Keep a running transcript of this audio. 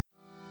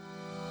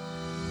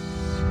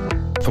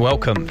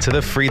Welcome to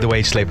the Free the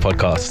Wage Slave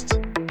podcast,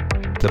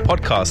 the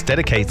podcast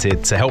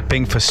dedicated to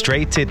helping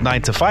frustrated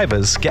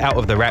 9-to-5ers get out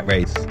of the rat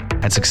race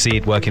and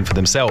succeed working for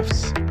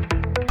themselves.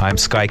 I'm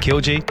Sky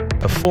Kilji,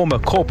 a former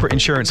corporate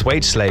insurance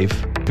wage slave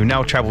who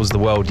now travels the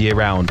world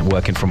year-round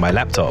working from my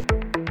laptop.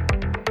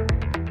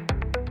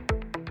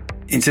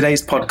 In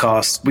today's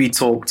podcast, we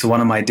talk to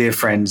one of my dear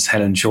friends,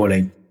 Helen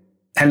Chorley.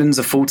 Helen's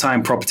a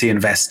full-time property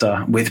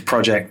investor with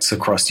projects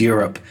across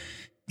Europe.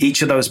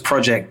 Each of those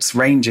projects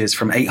ranges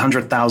from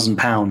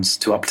 £800,000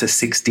 to up to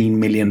 £16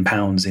 million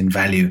in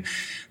value.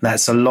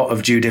 That's a lot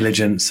of due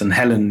diligence, and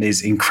Helen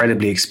is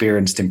incredibly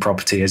experienced in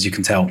property, as you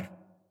can tell.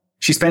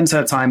 She spends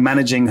her time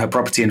managing her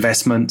property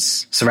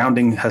investments,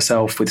 surrounding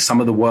herself with some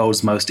of the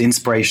world's most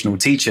inspirational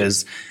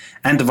teachers,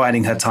 and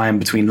dividing her time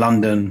between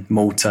London,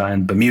 Malta,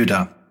 and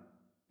Bermuda.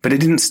 But it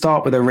didn't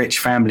start with a rich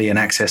family and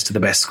access to the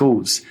best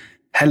schools.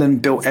 Helen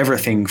built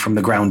everything from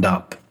the ground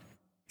up.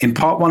 In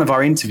part one of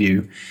our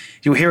interview,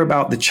 you'll hear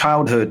about the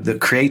childhood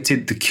that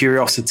created the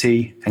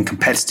curiosity and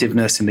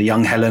competitiveness in the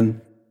young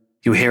Helen.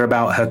 You'll hear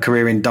about her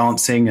career in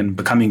dancing and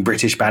becoming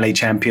British ballet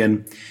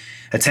champion,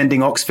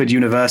 attending Oxford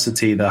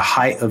University, the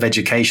height of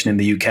education in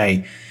the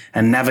UK,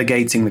 and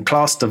navigating the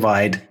class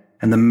divide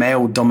and the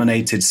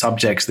male-dominated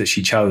subjects that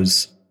she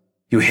chose.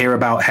 You'll hear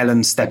about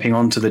Helen stepping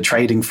onto the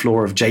trading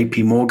floor of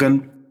J.P.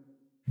 Morgan,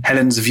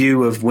 Helen's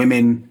view of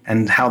women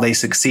and how they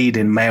succeed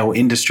in male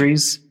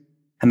industries,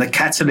 and the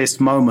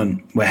catalyst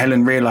moment where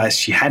Helen realized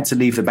she had to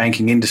leave the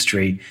banking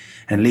industry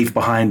and leave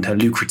behind her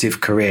lucrative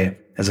career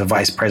as a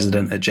vice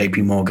president at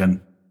J.P.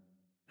 Morgan.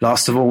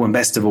 Last of all and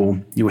best of all,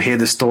 you'll hear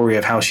the story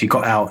of how she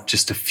got out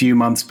just a few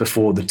months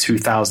before the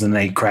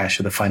 2008 crash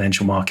of the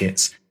financial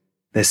markets.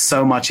 There's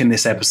so much in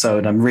this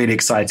episode. I'm really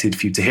excited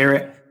for you to hear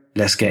it.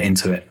 Let's get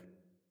into it.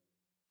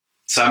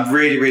 So I'm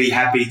really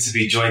happy to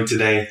be joined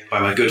today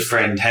by my good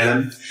friend,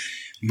 Helen.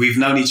 We've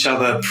known each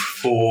other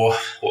for,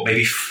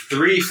 maybe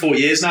 3-4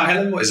 years now,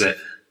 Helen? What is it?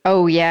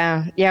 Oh,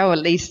 yeah. Yeah, or at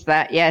least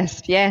that.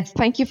 Yes.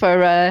 Thank you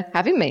for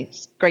having me.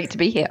 It's great to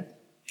be here.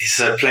 It's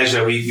a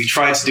pleasure. We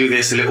tried to do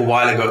this a little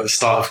while ago at the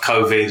start of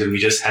COVID, and we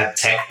just had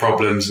tech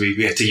problems.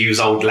 We had to use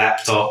old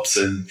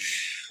laptops and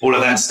all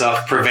of that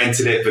stuff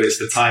prevented it, but it's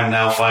the time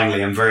now,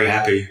 finally. I'm very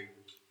happy.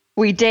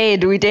 We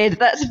did.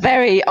 That's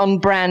very on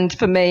brand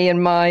for me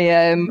and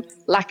my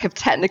lack of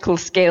technical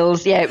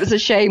skills. Yeah, it was a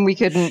shame we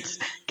couldn't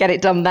get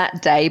it done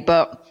that day.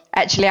 But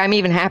actually, I'm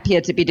even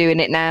happier to be doing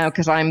it now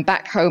because I'm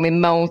back home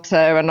in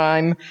Malta and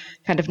I'm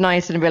kind of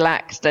nice and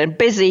relaxed and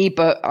busy.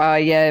 But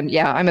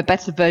I'm a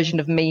better version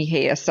of me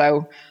here.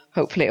 So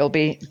hopefully it'll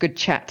be a good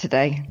chat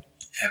today.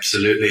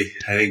 Absolutely.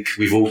 I think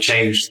we've all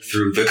changed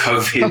through the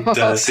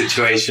COVID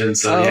situation.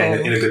 So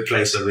in a good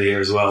place over here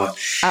as well.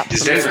 Absolutely.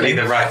 It's definitely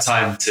the right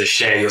time to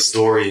share your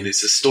story. And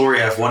it's a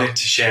story I've wanted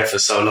to share for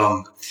so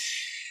long.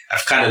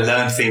 I've kind of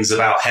learned things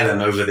about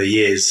Helen over the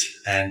years.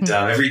 And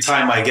every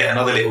time I get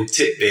another little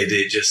tidbit,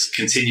 it just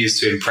continues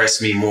to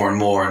impress me more and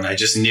more. And I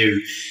just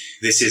knew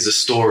this is a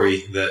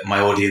story that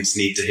my audience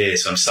need to hear.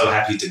 So I'm so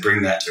happy to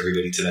bring that to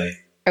everybody today.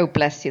 Oh,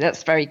 bless you.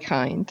 That's very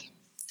kind.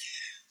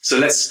 So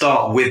let's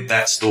start with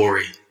that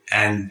story.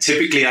 And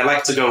typically I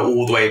like to go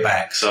all the way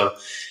back. So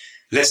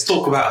let's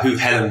talk about who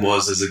Helen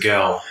was as a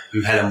girl, who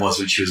Helen was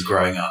when she was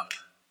growing up.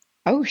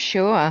 Oh,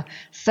 sure.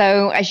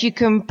 So as you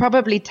can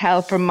probably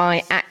tell from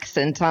my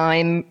accent,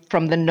 I'm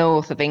from the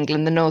north of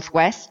England, the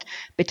northwest,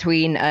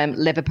 between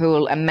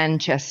Liverpool and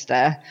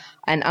Manchester.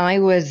 And I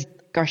was,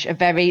 a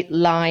very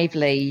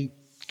lively,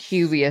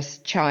 curious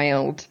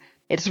child.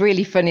 It's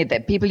really funny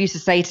that people used to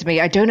say to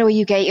me, I don't know where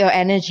you get your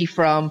energy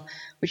from,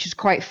 which is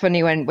quite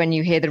funny when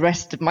you hear the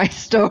rest of my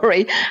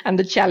story and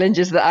the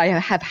challenges that I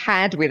have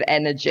had with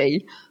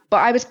energy.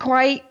 But I was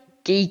quite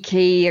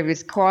geeky.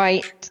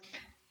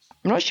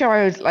 I'm not sure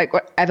I was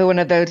ever one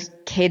of those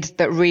kids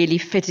that really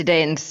fitted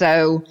in.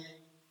 So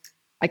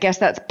I guess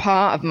that's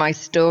part of my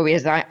story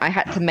is I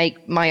had to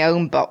make my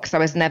own box. I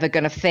was never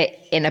going to fit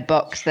in a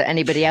box that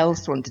anybody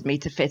else wanted me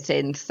to fit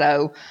in.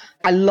 So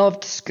I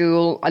loved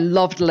school. I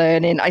loved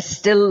learning. I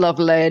still love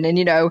learning.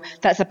 You know,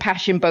 that's a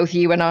passion both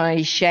you and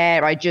I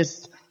share.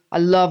 I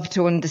love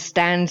to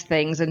understand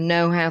things and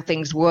know how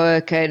things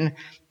work. And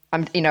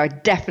I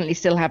definitely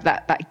still have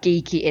that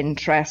geeky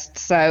interest.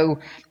 So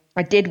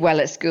I did well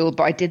at school,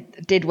 but I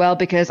did well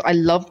because I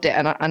loved it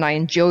and I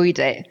enjoyed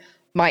it.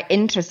 My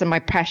interest and my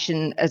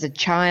passion as a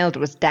child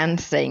was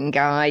dancing.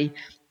 I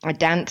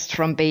danced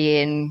from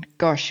being,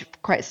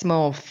 quite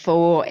small,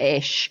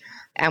 4-ish,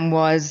 and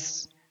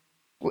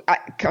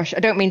I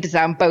don't mean to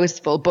sound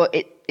boastful, but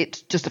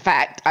it's just a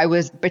fact. I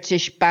was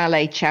British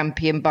ballet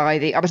champion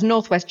I was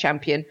Northwest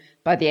champion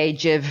by the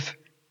age of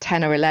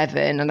 10 or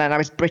 11, and then I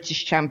was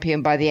British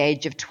champion by the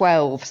age of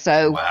 12.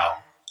 So, wow.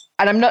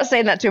 And I'm not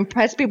saying that to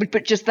impress people,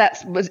 but just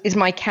is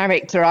my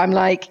character. I'm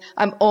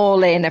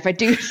all in. If I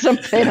do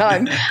something,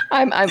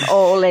 I'm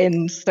all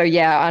in. So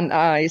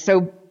yeah,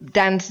 so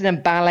dancing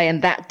and ballet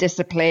and that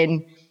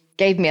discipline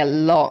gave me a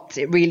lot.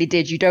 It really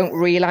did. You don't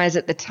realize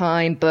at the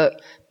time,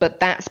 but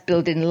that's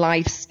building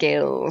life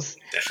skills.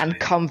 Definitely. And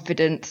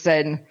confidence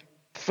and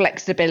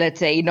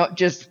flexibility, not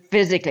just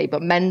physically,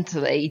 but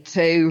mentally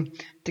to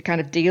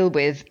kind of deal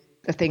with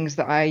the things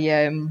that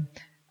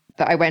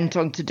I went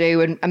on to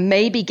do, and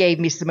maybe gave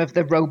me some of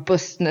the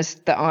robustness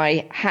that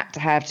I had to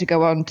have to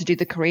go on to do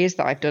the careers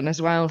that I've done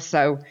as well.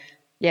 So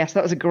yes,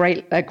 that was a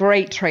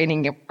great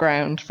training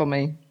ground for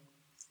me.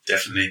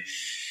 Definitely.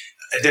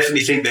 I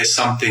definitely think there's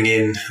something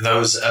in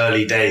those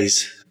early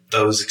days,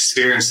 those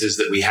experiences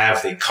that we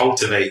have, they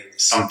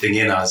cultivate something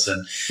in us.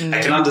 And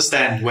I can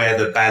understand where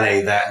the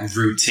ballet, that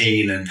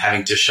routine and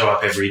having to show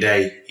up every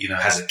day,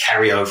 has a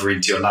carryover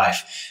into your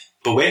life.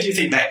 But where do you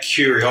think that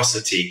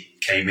curiosity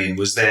came in?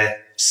 Was there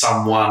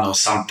someone or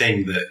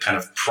something that kind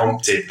of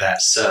prompted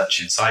that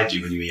search inside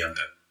you when you were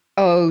younger?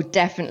 Oh,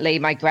 definitely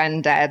my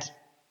granddad.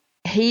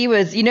 He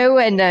was,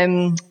 when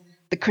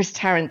the Chris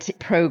Tarrant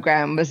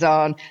program was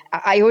on,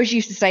 I always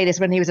used to say this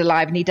when he was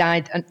alive, and he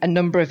died a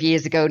number of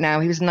years ago now.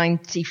 He was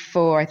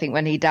 94, I think,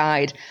 when he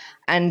died.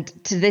 And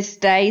to this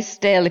day,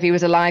 still, if he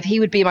was alive, he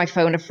would be my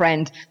phone a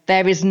friend.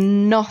 There is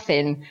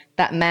nothing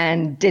that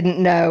man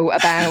didn't know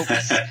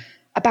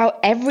about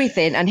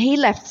everything. And he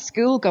left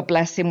school, God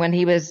bless him, when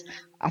he was,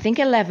 I think,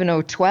 11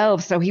 or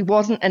 12. So he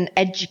wasn't an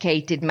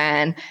educated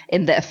man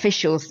in the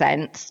official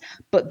sense,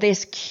 but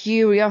this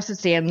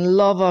curiosity and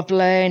love of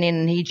learning,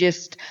 and he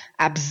just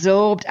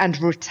absorbed and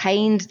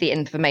retained the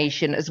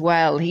information as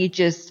well. He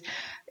just,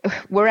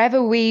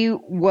 wherever we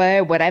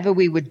were, whatever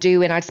we were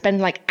doing, I'd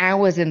spend like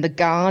hours in the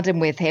garden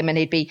with him, and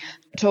he'd be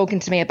talking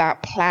to me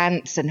about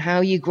plants and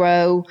how you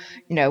grow,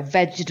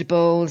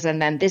 vegetables,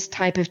 and then this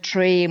type of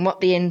tree and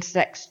what the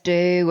insects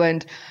do.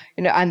 And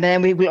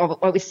then we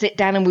would sit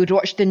down and we would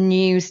watch the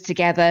news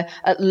together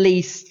at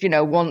least,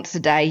 once a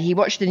day. He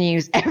watched the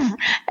news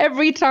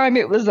every time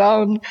it was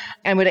on,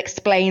 and would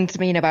explain to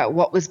me about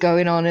what was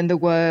going on in the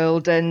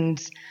world.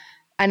 And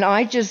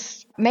I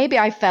just, maybe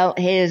I felt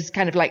his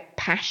kind of like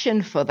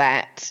passion for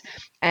that.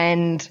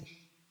 And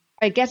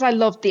I guess I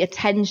loved the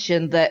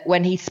attention that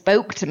when he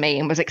spoke to me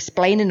and was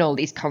explaining all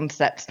these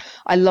concepts,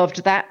 I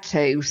loved that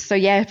too. So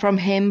yeah, from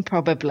him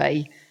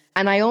probably.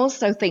 And I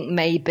also think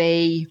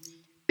maybe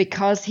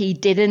because he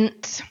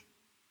didn't,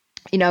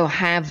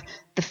 have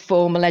the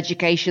formal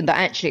education that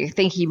actually I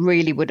think he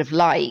really would have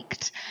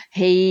liked.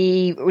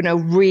 He,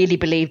 really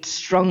believed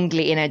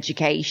strongly in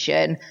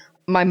education.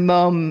 My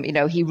mum,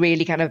 he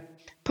really kind of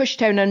pushed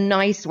her in a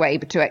nice way,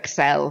 but to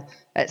excel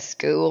at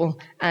school.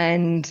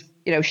 And,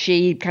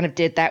 she kind of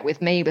did that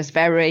with me, was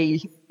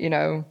very,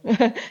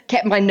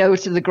 kept my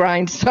nose to the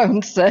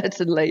grindstone,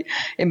 certainly,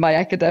 in my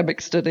academic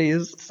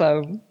studies.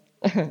 So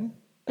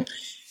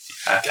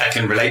I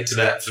can relate to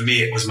that. For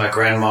me, it was my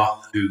grandma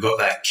who got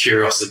that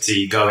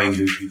curiosity going,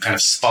 who kind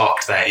of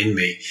sparked that in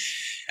me.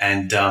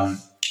 And,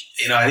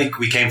 I think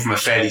we came from a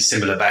fairly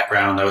similar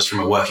background. I was from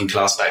a working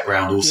class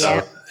background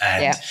also.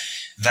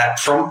 That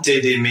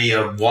prompted in me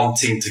a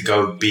wanting to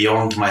go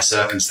beyond my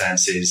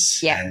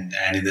circumstances. Yeah.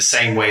 And in the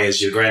same way as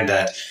your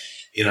granddad,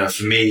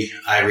 for me,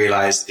 I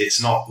realized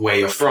it's not where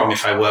you're from.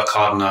 If I work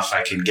hard enough,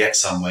 I can get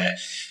somewhere.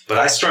 But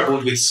I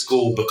struggled with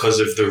school because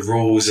of the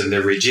rules and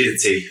the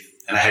rigidity.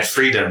 And I had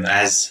freedom and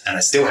I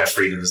still have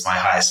freedom as my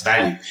highest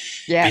value.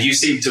 Yeah. But you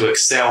seem to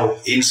excel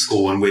in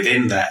school and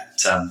within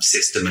that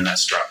system and that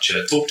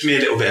structure. Talk to me a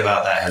little bit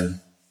about that, Helen.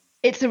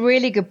 It's a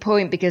really good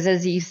point, because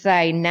as you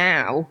say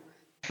now,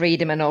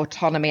 freedom and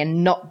autonomy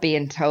and not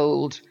being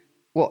told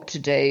what to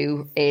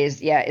do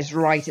is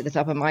right at the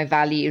top of my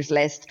values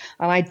list.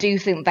 And I do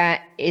think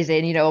that is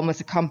in,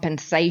 almost a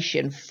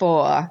compensation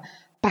for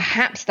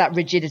perhaps that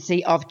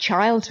rigidity of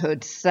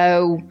childhood.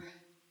 So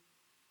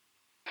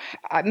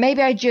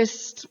maybe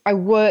I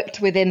worked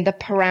within the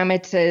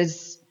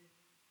parameters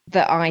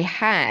that I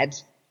had,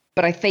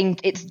 but I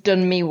think it's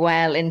done me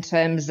well in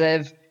terms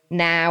of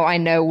now I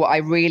know what I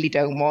really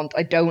don't want.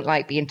 I don't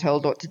like being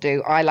told what to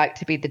do. I like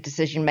to be the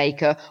decision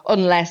maker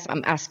unless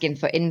I'm asking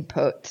for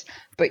input.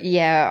 But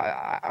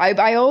yeah,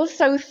 I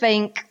also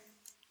think,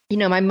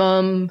 my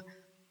mum,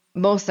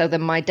 more so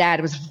than my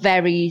dad, was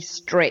very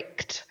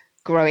strict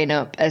growing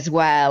up as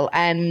well.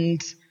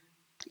 And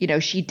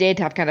she did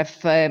have kind of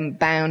firm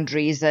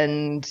boundaries,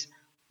 and,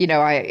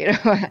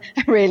 I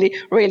really,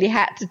 really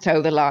had to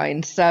toe the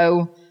line.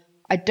 So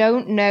I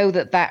don't know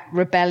that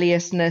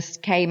rebelliousness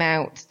came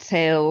out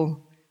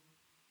till,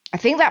 I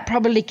think that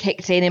probably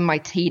kicked in my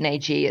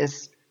teenage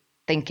years,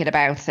 thinking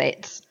about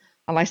it.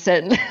 And I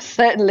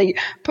certainly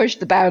pushed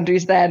the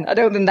boundaries then. I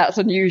don't think that's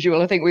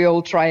unusual. I think we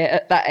all try it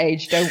at that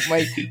age, don't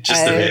we?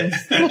 Just a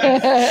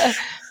bit.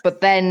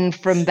 But then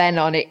from then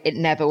on, it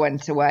never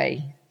went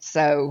away.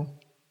 So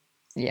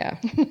yeah.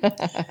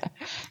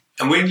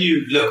 And when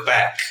you look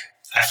back,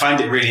 I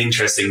find it really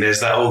interesting.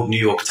 There's that old New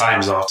York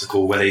Times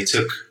article where they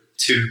took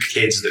two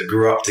kids that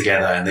grew up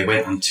together and they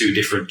went on two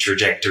different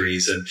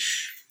trajectories. And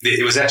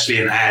it was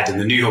actually an ad, and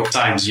the New York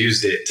Times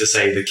used it to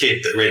say the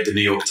kid that read the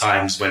New York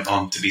Times went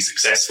on to be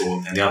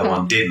successful and the other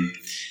one didn't.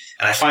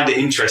 And I find it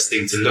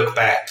interesting to look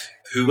back.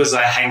 Who was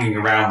I hanging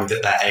around with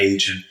at that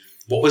age? And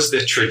what was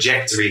the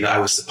trajectory that I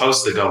was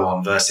supposed to go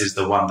on versus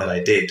the one that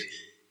I did?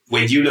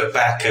 when you look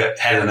back at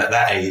Helen at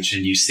that age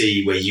and you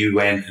see where you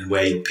went and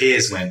where your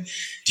peers went,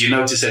 do you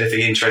notice anything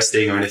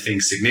interesting or anything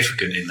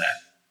significant in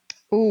that?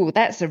 Oh,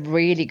 that's a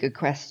really good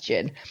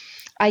question.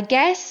 I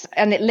guess,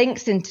 and it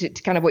links into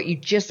kind of what you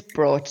just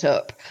brought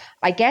up.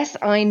 I guess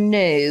I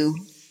knew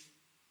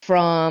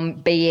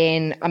from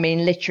being, I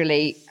mean,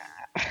 literally,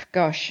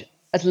 gosh,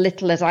 as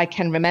little as I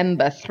can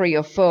remember, 3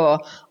 or 4,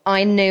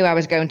 I knew I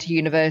was going to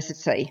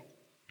university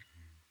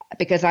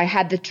because I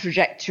had that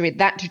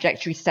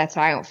trajectory set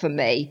out for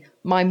me.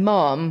 My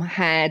mum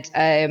had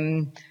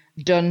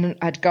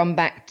gone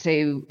back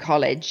to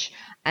college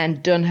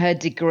and done her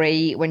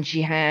degree when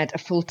she had a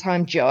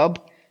full-time job.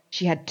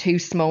 She had 2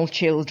 small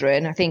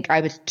children. I think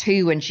I was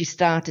 2 when she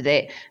started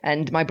it,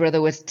 and my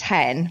brother was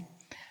 10.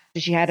 So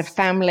she had a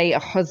family, a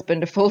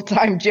husband, a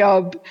full-time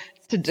job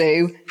to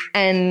do,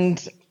 and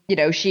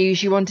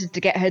she wanted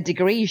to get her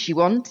degree. She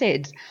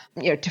wanted,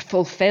 to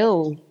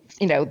fulfill,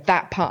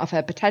 that part of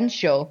her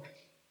potential.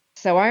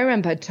 So I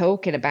remember her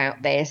talking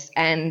about this,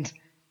 and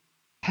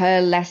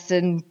her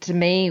lesson to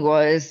me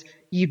was,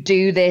 you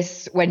do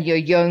this when you're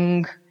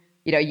young,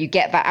 you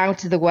get that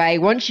out of the way.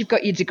 Once you've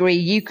got your degree,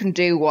 you can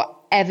do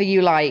whatever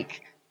you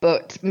like,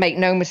 but make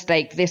no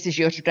mistake, this is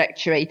your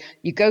trajectory.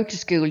 You go to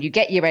school, you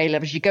get your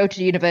A-levels, you go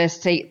to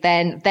university,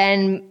 then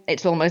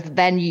it's almost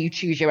then you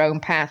choose your own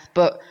path.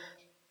 But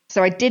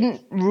so I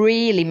didn't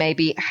really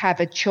maybe have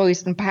a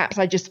choice, and perhaps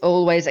I just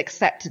always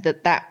accepted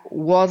that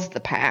was the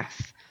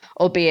path,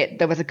 albeit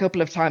there was a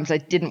couple of times I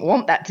didn't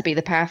want that to be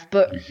the path,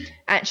 but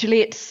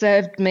actually it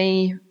served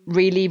me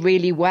really,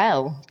 really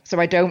well. So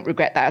I don't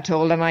regret that at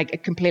all, and I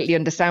completely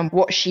understand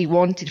what she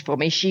wanted for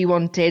me. She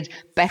wanted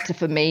better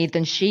for me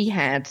than she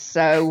had.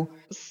 So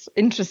it's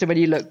interesting when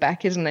you look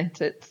back, isn't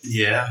it?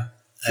 Yeah.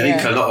 I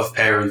think a lot of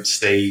parents,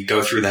 they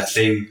go through that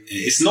thing.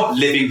 It's not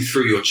living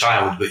through your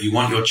child, but you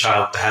want your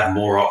child to have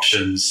more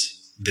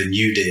options than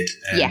you did.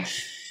 And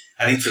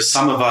I think for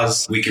some of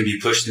us, we can be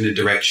pushed in a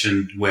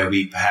direction where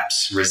we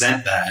perhaps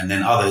resent that. And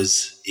then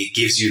others, it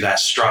gives you that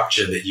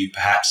structure that you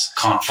perhaps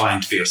can't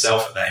find for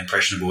yourself at that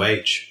impressionable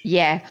age.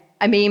 Yeah.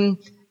 I mean,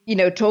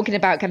 talking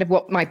about kind of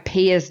what my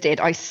peers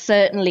did, I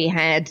certainly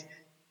had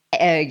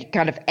a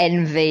kind of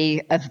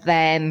envy of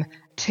them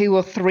 2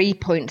 or 3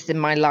 points in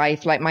my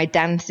life, like my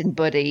dancing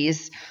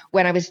buddies.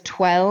 When I was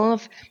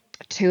 12,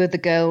 2 of the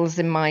girls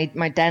in my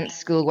dance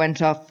school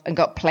went off and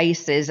got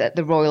places at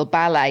the Royal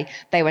Ballet.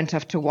 They went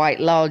off to White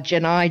Lodge,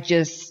 and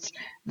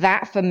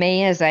that for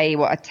me as a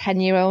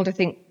 10-year-old, I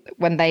think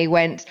when they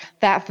went,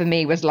 that for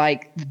me was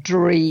like the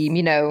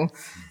dream,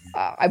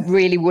 I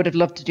really would have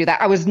loved to do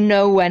that. I was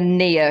nowhere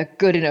near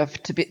good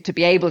enough to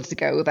be able to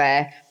go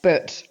there,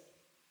 but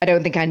I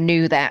don't think I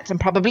knew that, and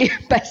probably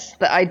best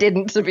that I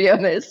didn't, to be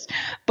honest.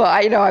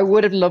 But I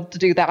would have loved to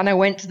do that. And I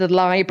went to the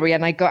library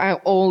and I got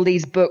out all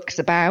these books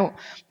about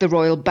the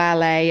Royal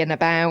Ballet and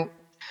about,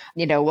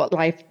 what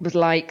life was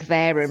like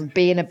there and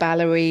being a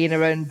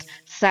ballerina, and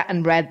sat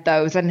and read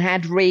those and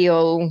had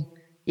real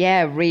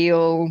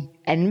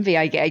envy,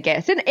 I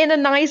guess, in a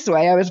nice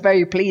way. I was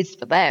very pleased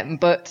for them,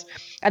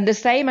 and the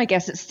same, I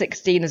guess, at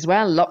 16 as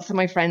well. Lots of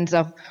my friends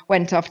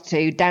went off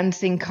to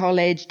dancing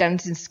college,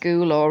 dancing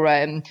school, or,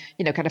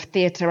 kind of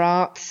theatre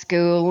arts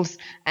schools,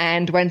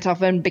 and went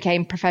off and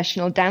became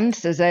professional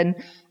dancers. And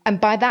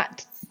by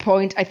that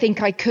point, I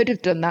think I could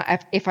have done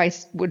that if I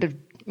would have,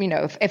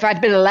 if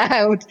I'd been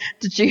allowed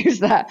to choose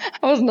that.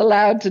 I wasn't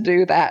allowed to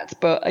do that.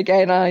 But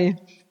again,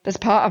 there's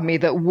part of me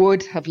that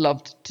would have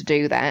loved to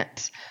do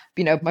that.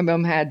 My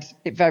mum had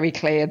it very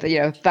clear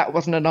that, that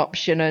wasn't an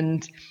option.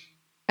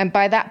 And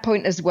by that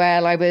point as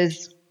well, I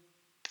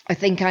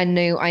think I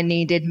knew I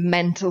needed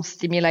mental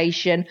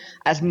stimulation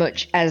as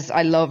much as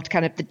I loved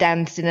kind of the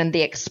dancing and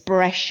the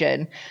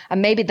expression.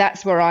 And maybe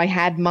that's where I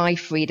had my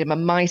freedom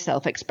and my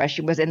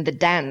self-expression, was in the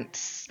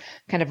dance,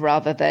 kind of,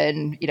 rather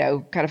than,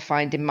 kind of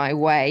finding my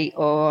way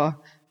or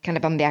kind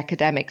of on the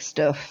academic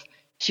stuff.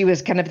 She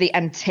was kind of the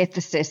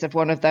antithesis of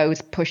one of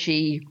those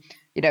pushy,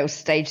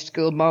 stage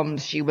school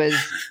moms. She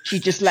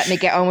just let me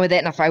get on with it.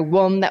 And if I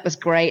won, that was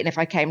great. And if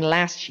I came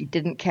last, she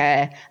didn't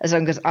care, as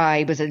long as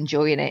I was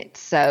enjoying it.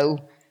 So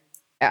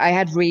I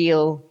had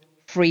real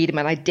freedom,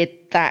 and I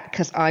did that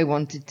because I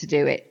wanted to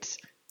do it.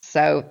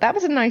 So that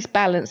was a nice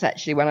balance,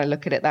 actually, when I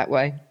look at it that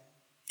way.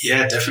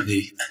 Yeah,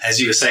 definitely. As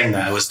you were saying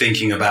that, I was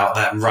thinking about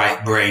that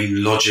right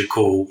brain,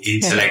 logical,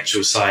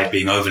 intellectual side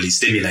being overly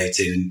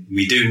stimulated. And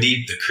we do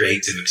need the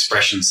creative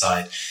expression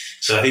side.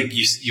 So I think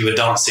you were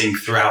dancing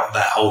throughout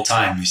that whole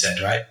time, you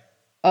said, right?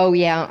 Oh,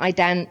 yeah. I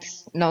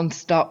danced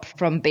nonstop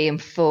from being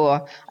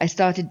 4. I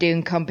started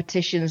doing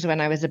competitions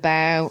when I was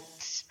about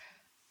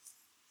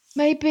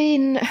I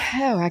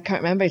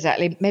can't remember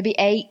exactly, maybe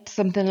 8,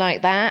 something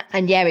like that.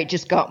 And yeah, it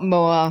just got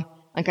more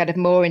and kind of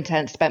more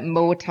intense, spent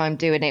more time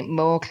doing it,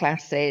 more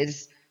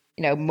classes,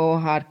 more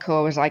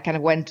hardcore, as I kind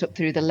of went up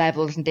through the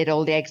levels and did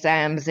all the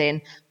exams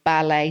in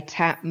ballet,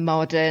 tap,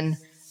 modern.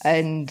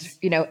 And,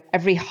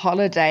 every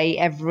holiday,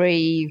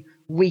 every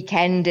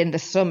weekend in the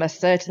summer,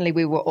 certainly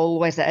we were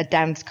always at a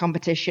dance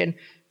competition.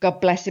 God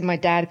bless him, my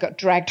dad got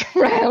dragged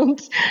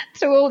around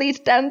to all these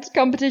dance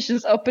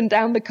competitions up and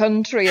down the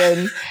country.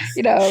 And,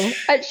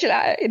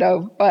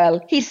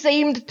 well, he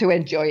seemed to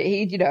enjoy it.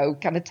 He'd,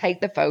 kind of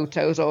take the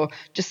photos or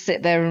just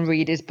sit there and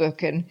read his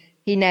book. And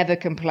he never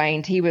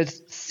complained. He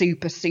was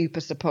super, super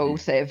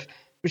supportive,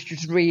 which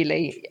was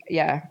really,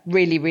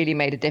 really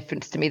made a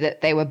difference to me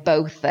that they were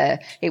both there.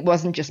 It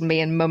wasn't just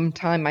me and mum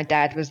time. My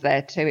dad was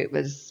there too. It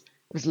was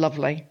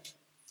lovely.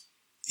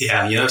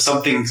 Yeah,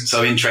 something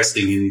so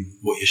interesting in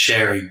what you're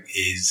sharing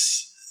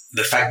is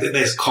the fact that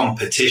there's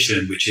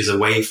competition, which is a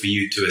way for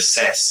you to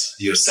assess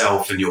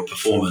yourself and your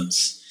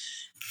performance.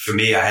 For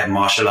me, I had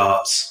martial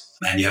arts,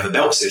 and you have a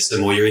belt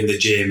system, or you're in the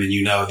gym and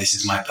this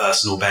is my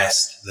personal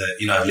best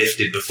that, I've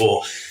lifted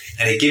before.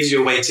 And it gives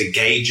you a way to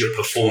gauge your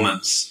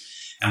performance.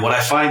 And what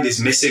I find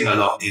is missing a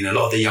lot in a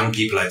lot of the young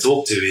people I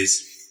talk to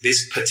is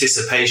this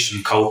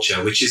participation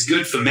culture, which is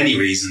good for many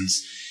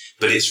reasons,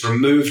 but it's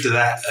removed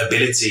that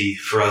ability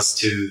for us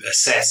to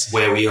assess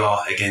where we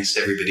are against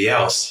everybody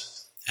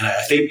else. And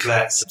I think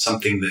that's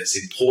something that's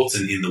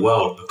important in the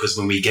world, because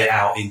when we get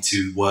out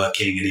into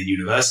working and in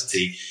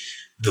university,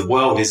 the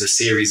world is a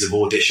series of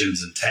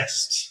auditions and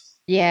tests.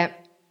 Yeah,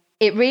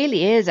 it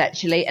really is,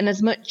 actually. And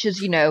as much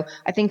as,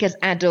 I think as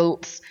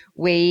adults,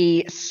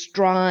 we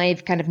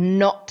strive kind of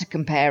not to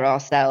compare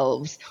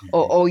ourselves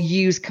or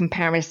use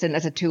comparison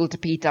as a tool to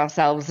beat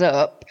ourselves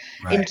up.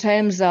 Right. In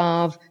terms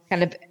of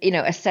kind of,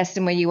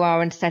 assessing where you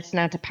are and setting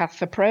out a path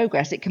for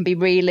progress, it can be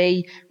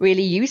really,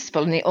 really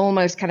useful. And it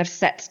almost kind of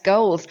sets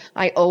goals.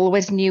 I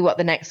always knew what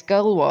the next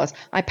goal was.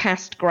 I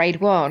passed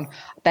grade 1.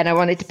 Then I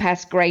wanted to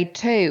pass grade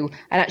 2.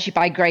 And actually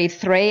by grade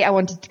 3, I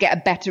wanted to get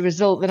a better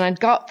result than I'd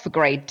got for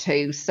grade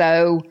 2.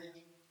 So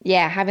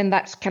yeah, having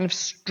that kind of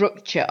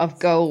structure of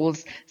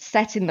goals,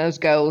 setting those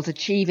goals,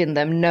 achieving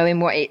them, knowing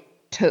what it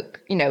took,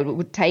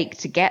 would take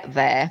to get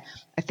there,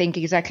 I think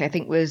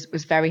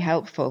was very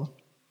helpful.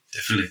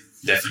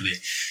 Definitely.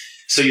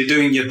 So you're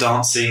doing your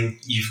dancing,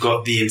 you've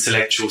got the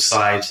intellectual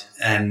side,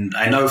 and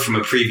I know from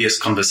a previous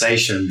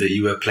conversation that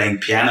you were playing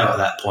piano at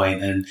that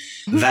point, and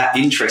that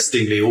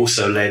interestingly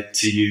also led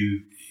to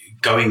you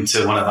going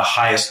to one of the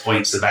highest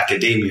points of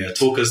academia.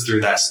 Talk us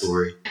through that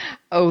story.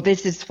 Oh,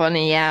 this is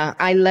funny, yeah.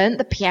 I learned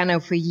the piano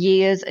for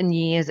years and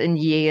years and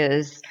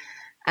years,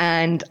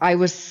 and I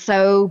was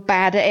so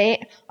bad at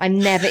it. I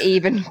never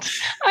even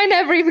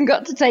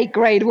got to take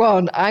grade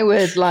 1. I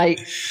was like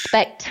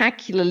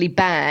spectacularly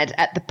bad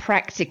at the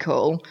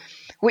practical,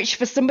 which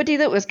for somebody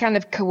that was kind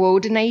of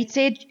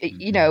coordinated,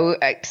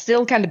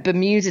 still kind of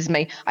bemuses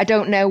me. I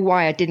don't know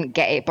why I didn't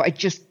get it, but I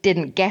just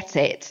didn't get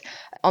it.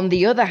 On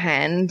the other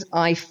hand,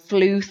 I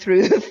flew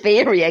through the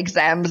theory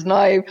exams, and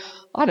I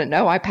don't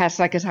know, I passed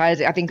like as high as,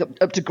 I think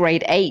up to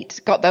grade 8,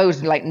 got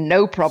those like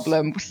no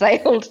problem,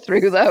 sailed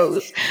through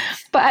those.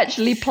 But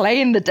actually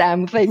playing the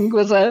damn thing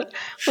was an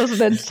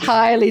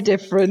entirely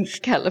different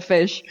kettle of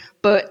fish.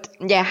 But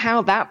yeah,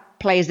 how that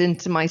plays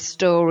into my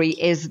story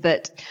is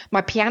that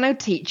my piano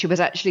teacher was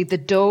actually the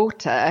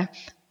daughter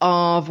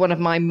of one of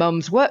my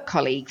mum's work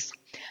colleagues.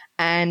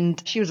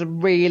 And she was a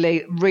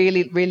really,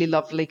 really, really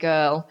lovely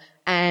girl.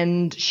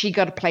 And she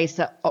got a place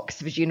at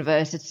Oxford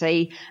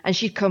University, and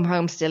she'd come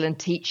home still and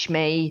teach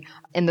me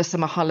in the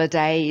summer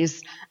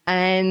holidays.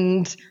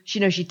 And,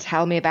 she'd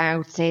tell me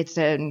about it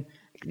and,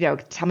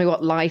 tell me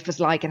what life was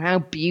like and how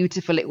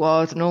beautiful it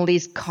was, and all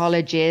these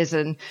colleges,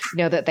 and,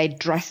 that they'd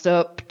dress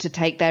up to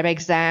take their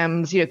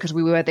exams, because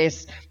we were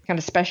this kind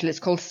of special, it's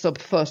called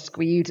sub-fusk.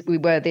 We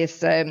wear this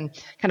kind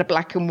of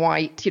black and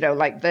white,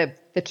 like the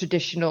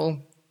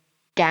traditional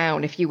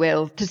gown, if you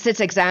will, to sit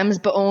exams,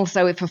 but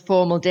also for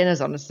formal dinners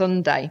on a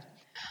Sunday.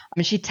 I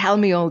mean, she'd tell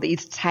me all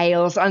these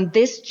tales, and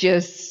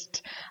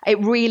it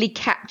really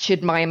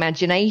captured my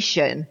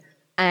imagination.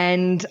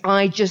 And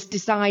I just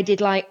decided,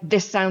 like,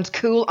 this sounds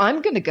cool,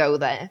 I'm going to go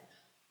there.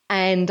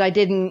 And I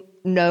didn't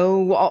know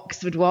what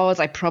Oxford was.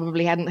 I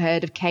probably hadn't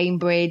heard of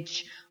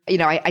Cambridge.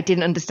 I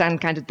didn't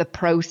understand kind of the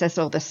process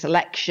or the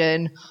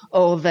selection,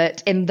 or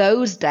that in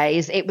those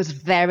days it was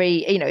very,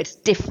 it's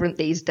different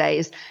these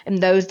days. In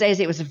those days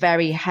it was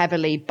very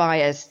heavily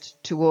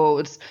biased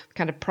towards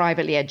kind of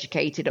privately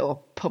educated,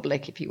 or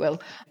public, if you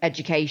will,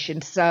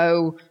 education.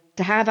 So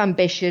to have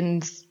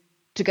ambitions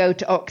to go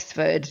to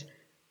Oxford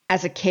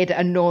as a kid at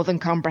a Northern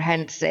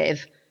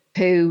Comprehensive,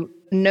 who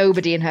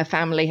nobody in her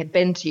family had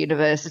been to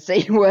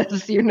university,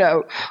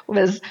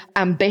 was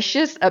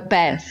ambitious at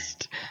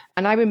best.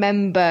 And I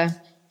remember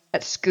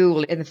at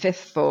school in the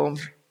 5th form,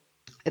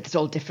 it's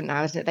all different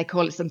now, isn't it? They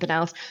call it something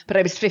else. But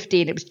I was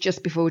 15, it was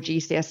just before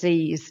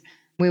GCSEs.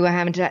 We were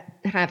having to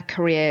have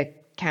career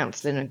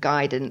counselling and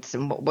guidance,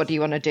 and what do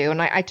you want to do?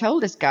 And I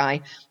told this guy,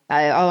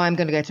 I'm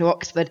going to go to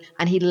Oxford.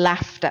 And he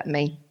laughed at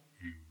me.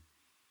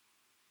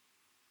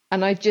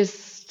 And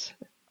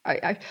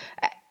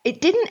it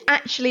didn't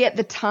actually at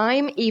the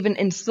time even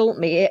insult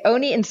me. It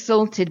only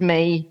insulted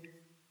me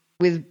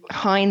with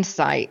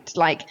hindsight,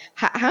 like,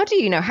 how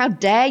do you know? How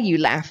dare you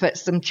laugh at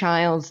some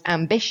child's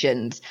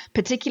ambitions,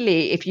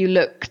 particularly if you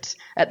looked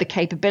at the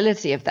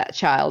capability of that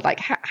child? Like,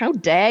 how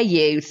dare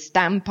you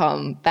stamp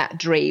on that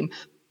dream?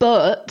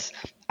 But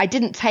I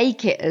didn't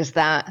take it as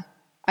that.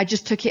 I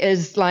just took it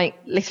as like,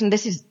 listen,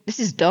 this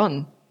is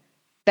done.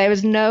 There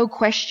was no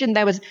question.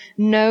 There was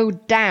no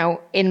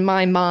doubt in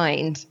my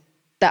mind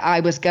that I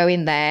was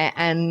going there,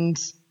 and,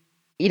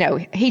 you know,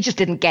 he just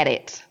didn't get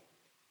it.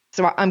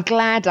 So I'm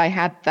glad I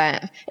had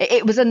that.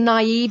 It was a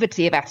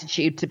naivety of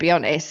attitude, to be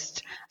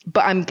honest,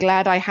 but I'm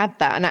glad I had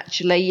that. And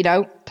actually, you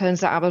know,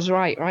 turns out I was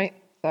right?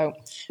 So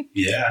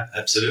yeah,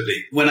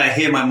 absolutely. When I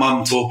hear my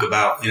mum talk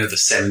about, you know, the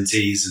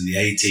 70s and the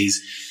 80s,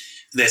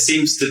 there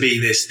seems to be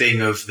this thing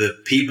of the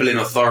people in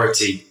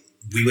authority.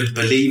 We would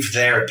believe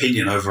their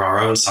opinion over our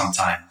own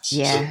sometimes.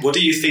 Yeah. So what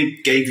do you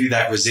think gave you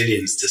that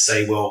resilience to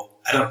say, well,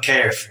 I don't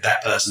care if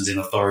that person's in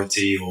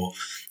authority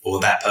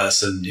or that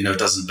person, you know,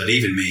 doesn't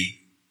believe in me.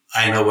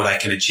 I know what I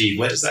can achieve.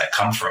 Where does that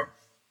come from?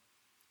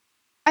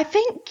 I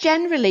think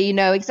generally, you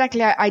know,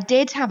 exactly. I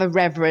did have a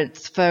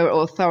reverence for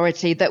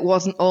authority that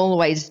wasn't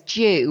always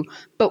due.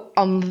 But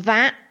on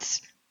that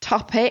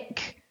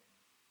topic,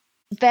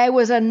 there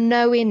was a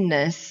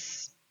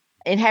knowingness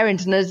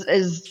inherent. And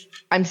as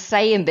I'm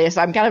saying this,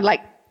 I'm kind of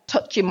like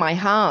touching my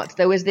heart.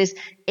 There was this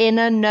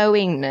inner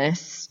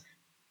knowingness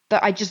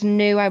that I just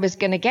knew I was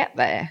going to get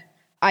there.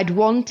 I'd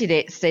wanted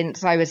it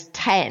since I was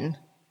 10.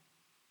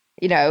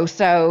 You know,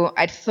 so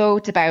I'd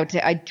thought about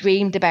it, I'd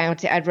dreamed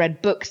about it, I'd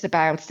read books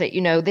about it. You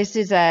know, this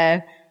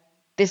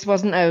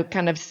wasn't a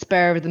kind of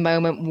spur of the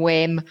moment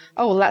whim.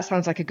 Oh, well, that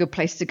sounds like a good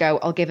place to go.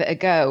 I'll give it a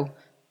go.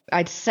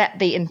 I'd set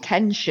the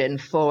intention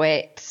for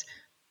it,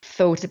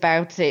 thought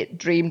about it,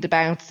 dreamed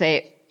about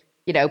it,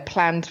 you know,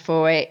 planned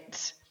for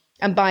it.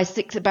 And by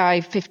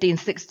 15,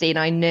 16,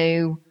 I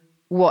knew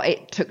what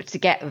it took to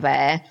get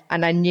there,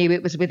 and I knew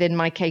it was within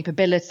my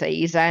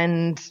capabilities.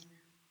 And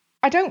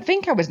I don't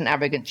think I was an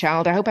arrogant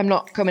child. I hope I'm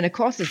not coming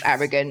across as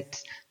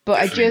arrogant,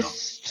 but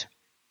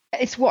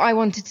it's what I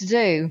wanted to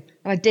do.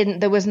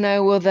 And there was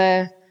no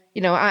other,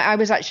 you know, I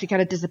was actually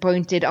kind of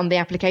disappointed on the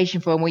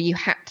application form where you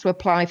had to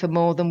apply for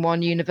more than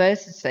one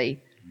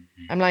university.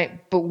 Mm-hmm. I'm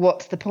like, but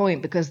what's the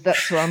point? Because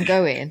that's where I'm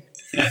going.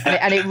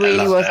 and it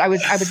really was, I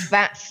was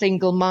that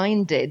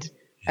single-minded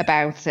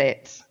about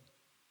it.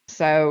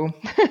 So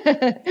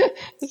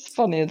it's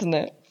funny, isn't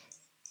it?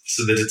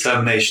 So the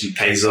determination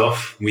pays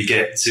off. We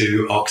get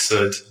to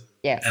Oxford.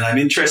 Yeah. And I'm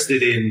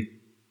interested in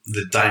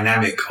the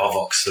dynamic of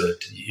Oxford.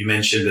 You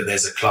mentioned that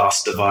there's a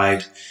class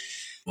divide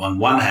on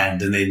one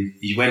hand, and then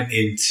you went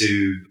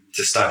to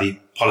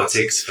study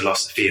politics,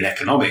 philosophy, and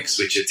economics,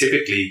 which are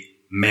typically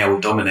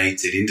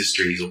male-dominated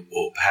industries,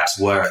 or perhaps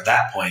were at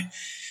that point.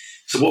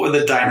 So what were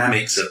the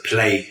dynamics at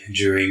play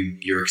during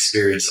your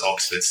experience at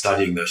Oxford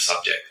studying those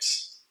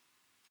subjects?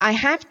 I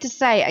have to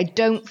say, I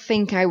don't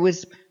think I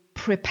was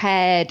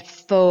prepared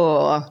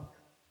for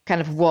kind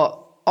of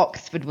what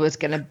Oxford was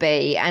going to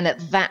be. And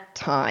at that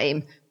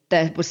time,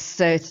 there was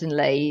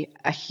certainly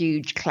a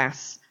huge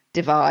class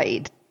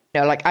divide.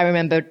 You know, like I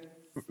remember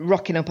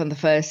rocking up on the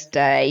first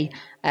day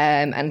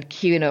and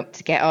queuing up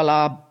to get all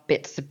our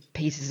bits and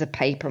pieces of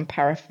paper and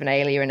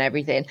paraphernalia and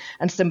everything,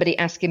 and somebody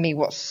asking me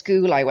what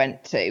school I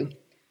went to.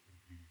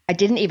 I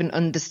didn't even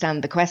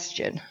understand the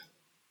question.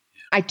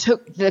 I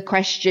took the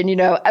question, you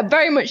know,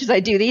 very much as I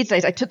do these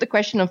days, I took the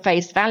question on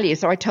face value.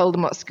 So I told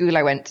them what school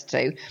I went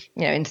to, you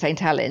know, in St.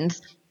 Helens.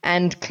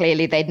 And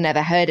clearly they'd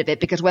never heard of it,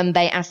 because when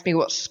they asked me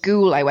what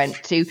school I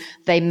went to,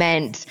 they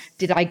meant,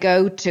 did I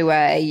go to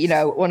a, you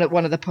know,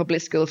 one of the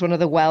public schools, one of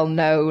the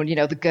well-known, you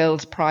know, the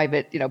girls'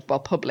 private, you know, well,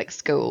 public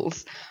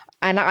schools.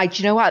 And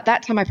you know what, at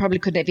that time I probably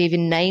couldn't have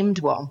even named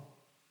one.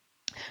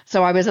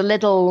 So I was a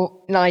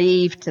little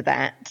naive to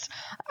that.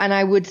 And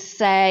I would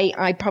say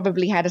I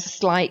probably had a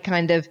slight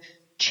kind of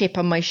chip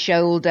on my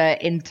shoulder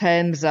in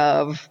terms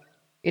of,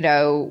 you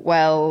know,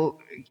 well,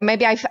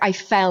 maybe I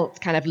felt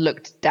kind of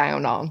looked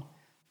down on.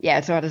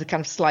 Yeah, so I had a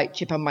kind of slight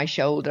chip on my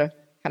shoulder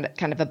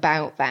kind of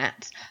about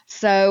that.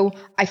 So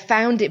I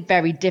found it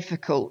very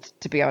difficult,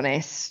 to be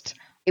honest.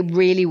 It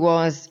really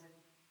was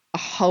a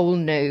whole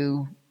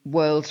new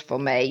world for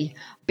me,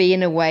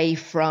 being away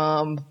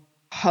from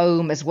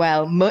home as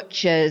well,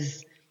 much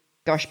as,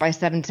 gosh, by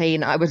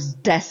 17, I was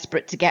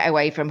desperate to get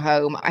away from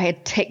home. I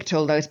had ticked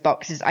all those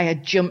boxes. I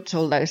had jumped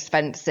all those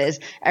fences.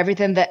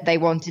 Everything that they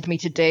wanted me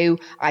to do,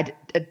 I'd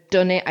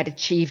done it, I'd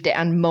achieved it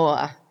and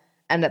more.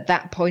 And at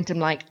that point, I'm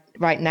like,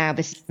 right now,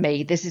 this is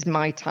me. This is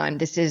my time.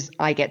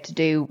 I get to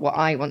do what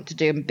I want to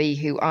do and be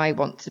who I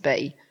want to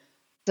be.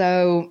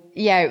 So,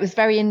 yeah, it was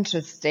very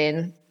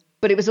interesting.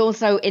 But it was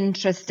also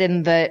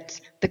interesting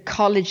that the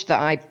college that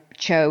I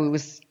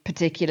chose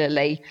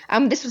particularly,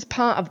 and this was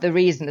part of the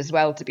reason as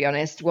well, to be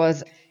honest,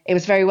 was it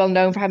was very well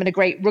known for having a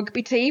great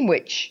rugby team,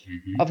 which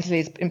obviously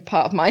is in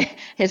part of my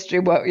history,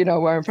 where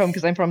I'm from,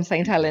 because I'm from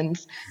St.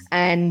 Helens,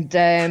 and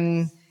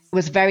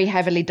was very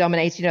heavily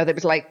dominated. You know, there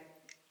was like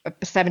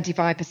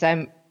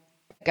 75%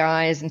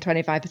 guys and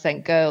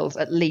 25% girls,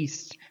 at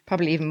least,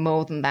 probably even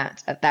more than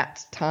that at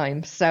that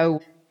time.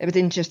 So it was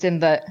interesting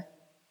that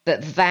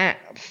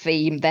that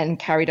theme then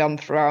carried on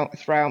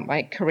throughout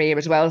my career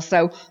as well.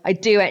 So I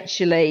do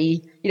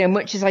actually,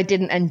 much as I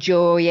didn't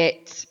enjoy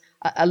it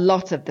a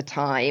lot of the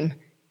time,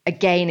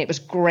 again, it was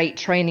great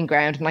training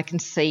ground, and I can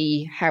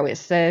see how it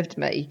served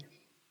me.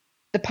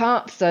 The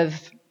parts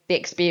of the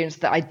experience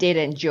that I did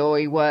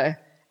enjoy were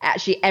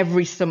actually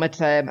every summer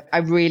term. I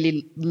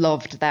really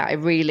loved that. I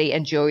really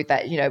enjoyed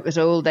that. It was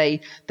all the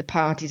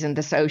parties and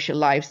the social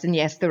lives. And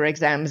yes, there were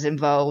exams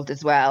involved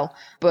as well.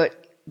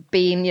 But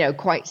being,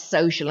 quite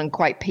social and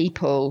quite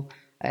people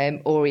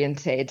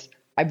oriented,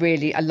 I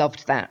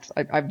loved that.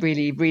 I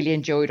really, really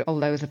enjoyed all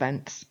those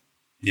events.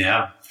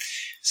 Yeah.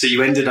 So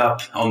you ended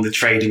up on the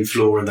trading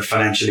floor in the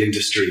financial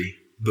industry.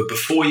 But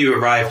before you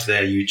arrived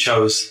there, you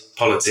chose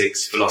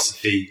politics,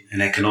 philosophy,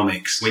 and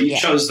economics. When you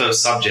chose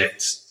those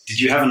subjects, did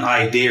you have an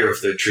idea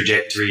of the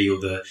trajectory or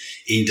the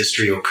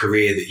industry or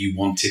career that you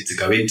wanted to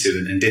go into?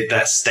 And did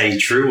that stay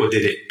true, or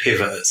did it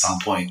pivot at some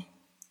point?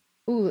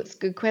 Oh, that's a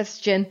good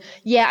question.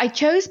 Yeah, I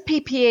chose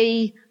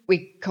PPE.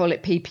 We call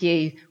it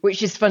PPE,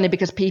 which is funny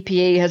because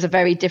PPE has a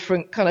very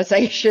different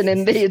connotation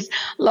in these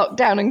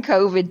lockdown and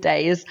COVID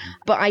days.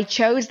 But I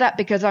chose that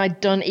because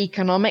I'd done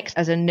economics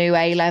as a new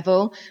A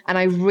level, and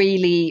I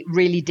really,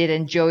 really did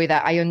enjoy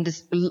that. I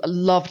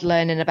loved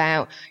learning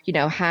about,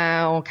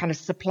 how kind of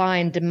supply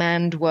and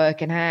demand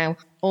work and how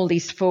all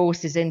these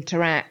forces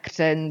interact,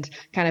 and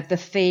kind of the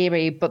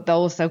theory, but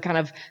also kind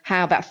of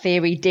how that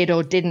theory did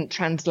or didn't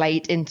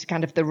translate into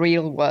kind of the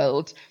real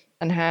world,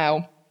 and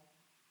how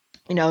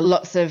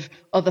lots of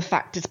other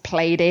factors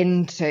played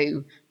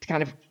into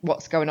kind of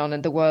what's going on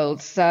in the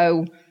world.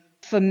 So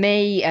for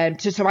me, I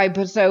applied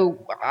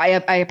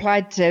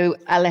to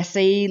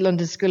LSE,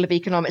 London School of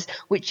Economics,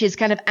 which is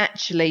kind of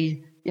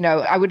actually,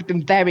 I would have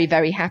been very,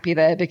 very happy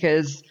there,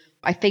 because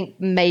I think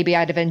maybe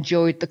I'd have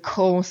enjoyed the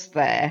course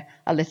there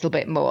a little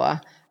bit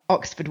more.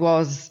 Oxford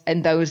was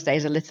in those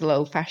days a little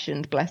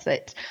old-fashioned, bless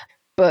it.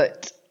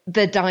 But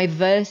the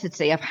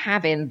diversity of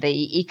having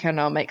the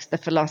economics, the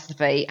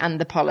philosophy, and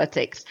the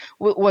politics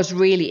was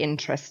really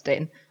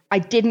interesting. I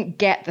didn't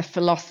get the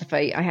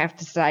philosophy, I have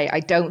to say. I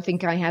don't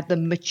think I had the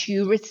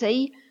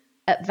maturity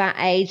at that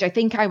age. I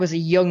think I was a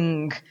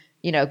young,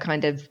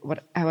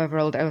 however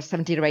old I was,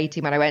 17 or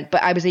 18 when I went,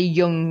 but I was a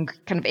young,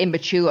 kind of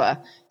immature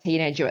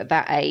teenager at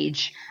that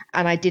age,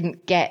 and I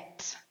didn't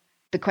get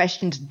the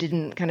questions,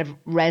 didn't kind of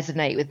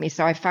resonate with me.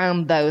 So I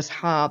found those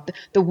hard.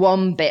 The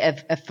one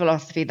bit of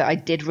philosophy that I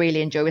did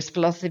really enjoy was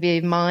philosophy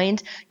of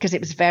mind, because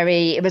it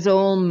was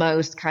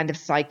almost kind of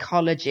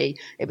psychology.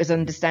 It was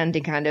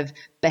understanding kind of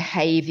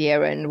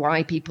behavior and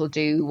why people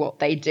do what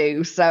they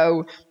do.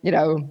 So,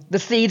 the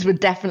seeds were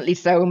definitely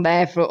sown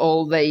there for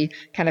all the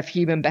kind of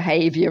human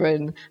behavior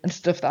and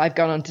stuff that I've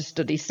gone on to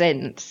study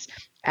since.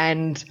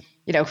 And,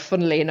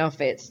 funnily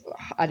enough, it's,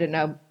 I don't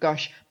know,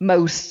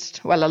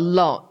 a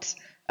lot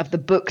of the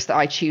books that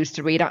I choose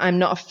to read. I'm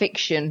not a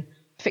fiction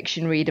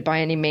reader by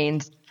any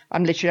means.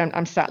 I'm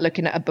sat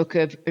looking at a book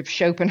of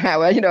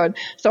Schopenhauer,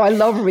 so I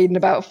love reading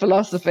about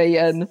philosophy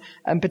and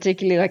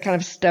particularly like kind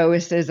of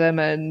stoicism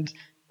and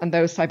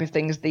those type of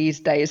things these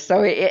days.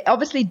 So it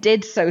obviously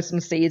did sow some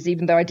seeds,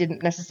 even though I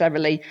didn't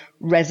necessarily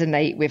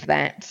resonate with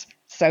that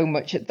so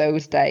much at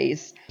those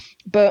days.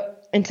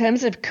 But in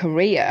terms of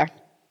career,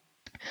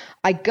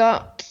 I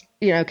got,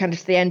 kind of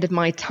to the end of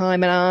my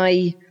time, and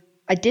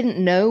I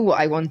didn't know what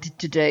I wanted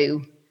to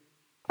do.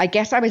 I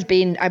guess I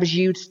was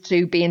used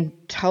to being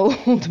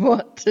told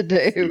what to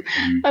do.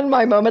 And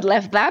my mum had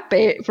left that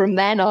bit from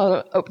then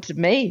on up to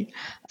me.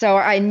 So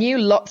I knew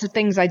lots of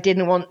things I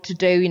didn't want to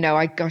do.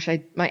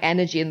 My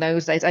energy in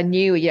those days, I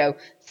knew,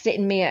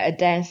 sitting me at a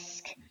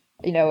desk,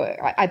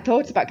 I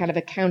thought about kind of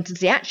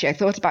accountancy. Actually, I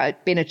thought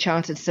about being a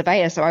chartered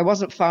surveyor. So I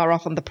wasn't far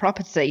off on the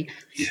property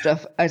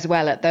stuff as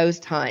well at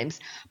those times.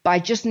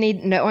 But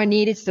I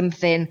needed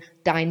something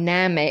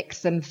dynamic,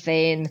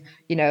 something,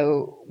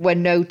 where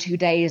no 2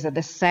 days are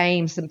the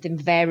same, something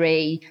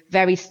very,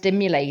 very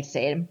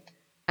stimulating.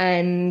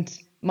 And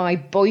my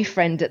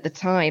boyfriend at the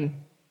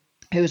time,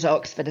 who was at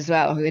Oxford as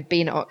well, who had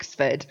been at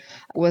Oxford,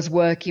 was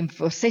working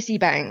for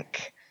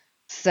Citibank.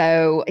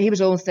 So he was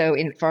also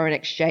in foreign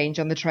exchange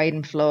on the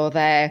trading floor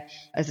there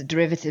as a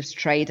derivatives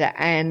trader.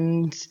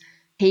 And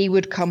he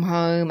would come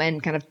home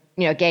and kind of,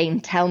 again,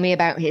 tell me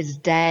about his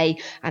day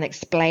and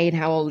explain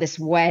how all this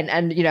went.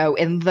 And,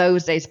 in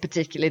those days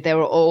particularly, there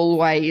were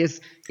always,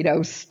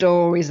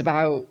 stories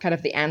about kind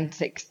of the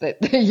antics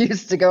that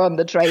used to go on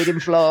the trading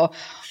floor.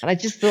 And I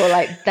just thought,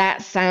 like,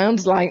 that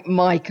sounds like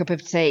my cup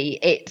of tea.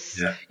 It's,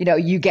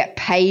 you get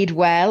paid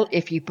well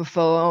if you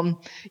perform.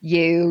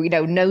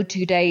 No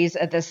 2 days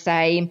are the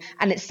same.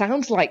 And it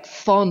sounds like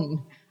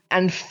fun.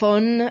 And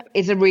fun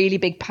is a really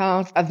big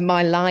part of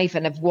my life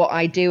and of what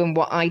I do and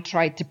what I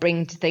try to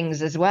bring to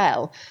things as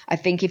well. I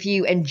think if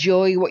you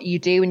enjoy what you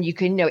do and you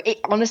can,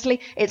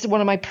 honestly, it's one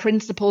of my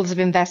principles of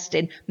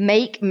investing.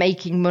 Make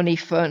making money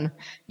fun.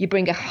 You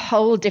bring a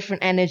whole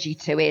different energy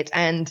to it,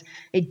 and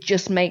it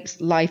just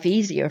makes life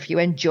easier if you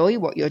enjoy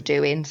what you're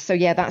doing. So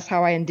yeah, that's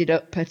how I ended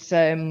up at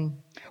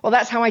Well,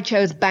 that's how I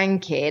chose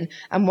banking,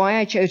 and why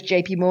I chose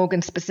J.P.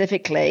 Morgan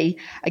specifically.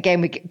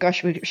 Again,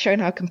 we've shown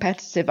how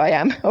competitive I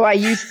am, or I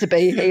used to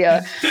be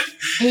here.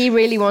 He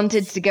really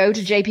wanted to go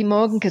to J.P.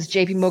 Morgan because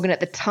J.P. Morgan at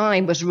the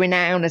time was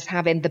renowned as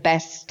having the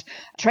best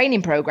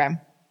training program.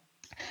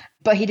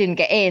 But he didn't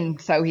get in,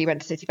 so he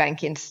went to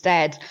Citibank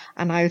instead.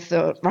 And I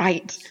thought,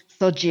 right,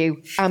 sod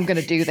you, I'm going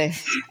to do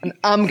this, and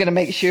I'm going to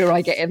make sure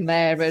I get in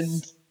there.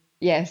 And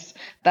yes,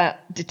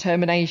 that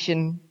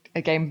determination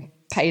again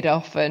paid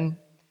off, and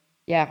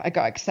yeah, I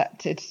got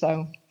accepted.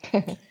 So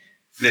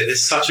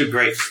there's such a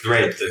great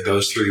thread that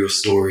goes through your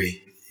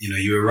story. You know,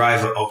 you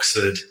arrive at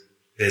Oxford,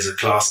 there's a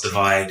class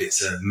divide,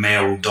 it's a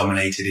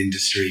male-dominated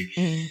industry.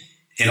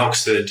 In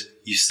Oxford,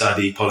 you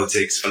study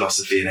politics,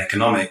 philosophy, and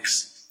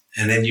economics.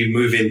 And then you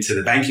move into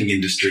the banking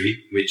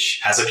industry, which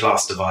has a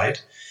class divide,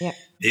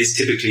 is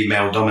typically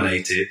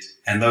male-dominated,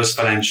 and those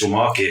financial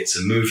markets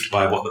are moved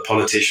by what the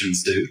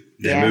politicians do.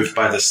 They're moved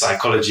by the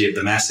psychology of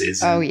the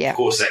masses. And of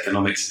course,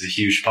 economics is a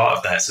huge part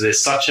of that. So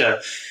there's such a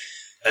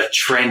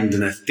trend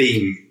and a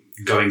theme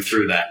going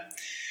through that.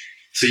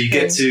 So you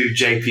get to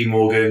J.P.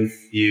 Morgan,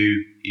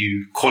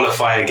 you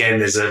qualify again.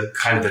 There's a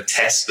kind of a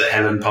test that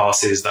Helen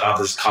passes that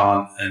others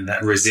can't, and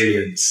that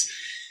resilience.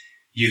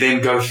 You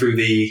then go through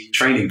the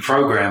training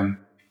program.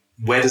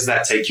 Where does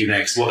that take you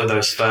next? What are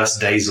those first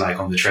days like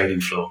on the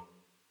trading floor?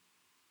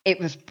 It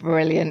was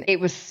brilliant. It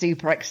was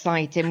super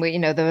exciting.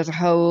 There was a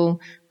whole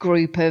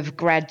group of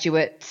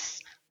graduates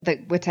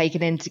that were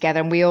taken in together,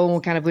 and we all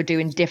kind of were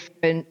doing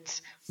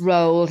different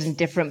roles in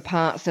different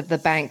parts of the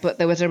bank, but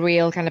there was a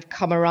real kind of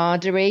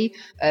camaraderie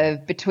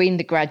between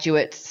the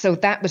graduates. So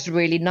that was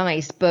really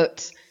nice.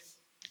 But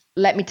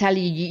let me tell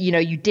you,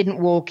 you didn't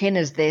walk in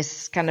as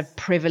this kind of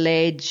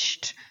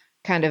privileged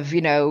kind of,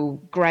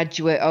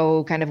 graduate,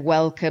 kind of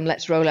welcome,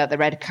 let's roll out the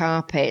red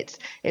carpet.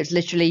 It's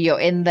literally, you're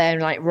in there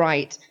and like,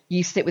 right,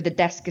 you sit with the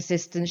desk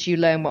assistants, you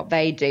learn what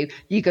they do.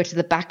 You go to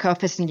the back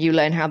office and you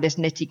learn how this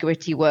nitty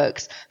gritty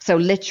works. So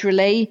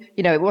literally,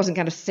 it wasn't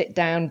kind of sit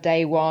down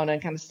day one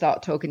and kind of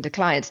start talking to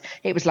clients.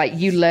 It was like,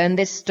 you learn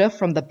this stuff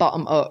from the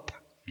bottom up.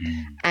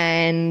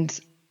 And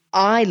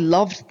I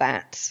loved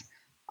that.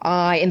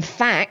 In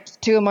fact,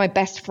 two of my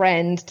best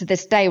friends to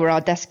this day were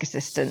our desk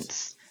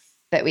assistants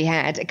that we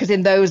had, because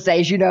in those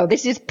days,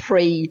 this is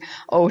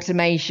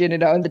pre-automation,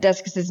 and the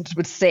desk assistants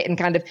would sit and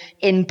kind of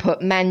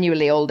input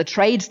manually all the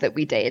trades that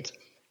we did.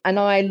 And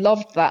I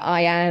loved that.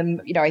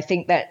 I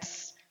think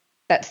that's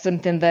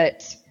something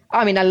that,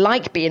 I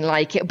like being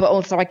like it, but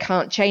also I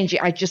can't change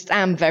it. I just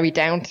am very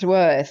down to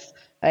earth.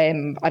 I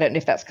don't know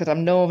if that's because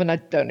I'm Northern. I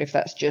don't know if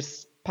that's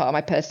just part of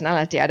my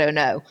personality. I don't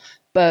know.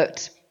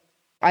 But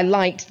I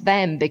liked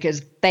them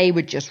because they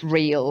were just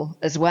real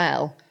as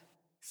well.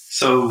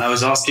 So I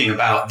was asking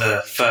about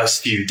the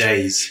first few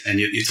days, and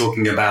you're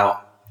talking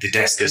about the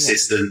desk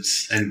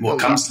assistants. And what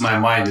comes to my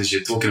mind as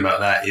you're talking about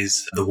that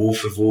is The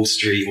Wolf of Wall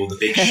Street or The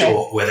Big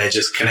Short, where they're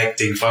just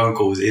connecting phone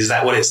calls. Is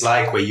that what it's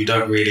like, where you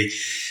don't really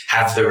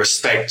have the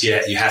respect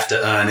yet? You have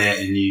to earn it,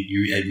 and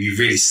you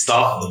really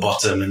start at the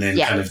bottom and then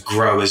kind of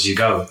grow as you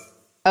go.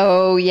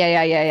 Oh,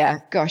 yeah.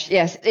 Gosh,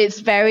 yes. It's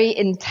very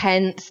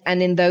intense.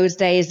 And in those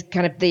days,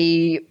 kind of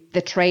the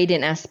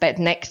trading aspect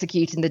and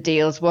executing the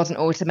deals wasn't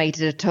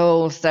automated at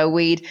all. So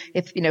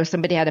if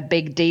somebody had a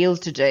big deal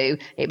to do,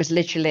 it was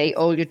literally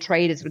all your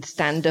traders would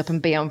stand up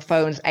and be on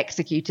phones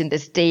executing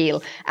this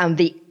deal. And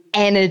the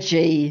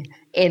energy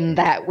in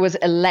that was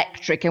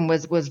electric and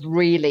was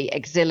really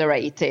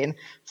exhilarating.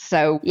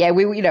 So yeah,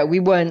 we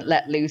weren't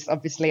let loose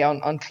obviously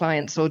on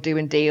clients or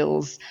doing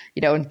deals,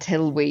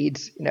 until we'd,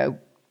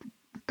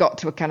 got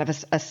to a kind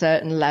of a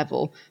certain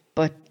level.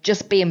 But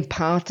just being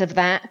part of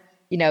that,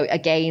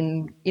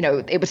 again,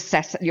 it was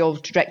set, your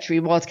trajectory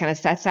was kind of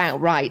set out,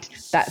 right?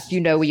 That's,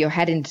 where you're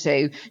heading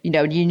to, you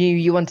knew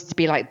you wanted to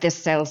be like this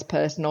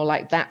salesperson or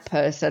like that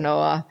person,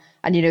 and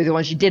the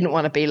ones you didn't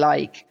want to be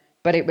like.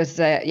 But it was,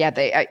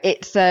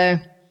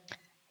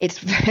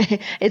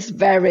 it's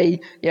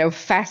very,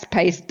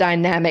 fast-paced,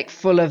 dynamic,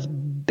 full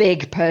of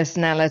big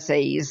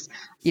personalities.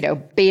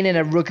 Being in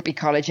a rugby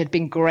college had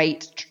been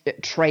great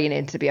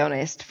training, to be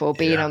honest, for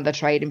being on the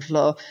trading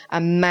floor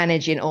and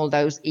managing all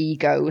those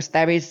egos.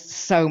 There is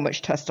so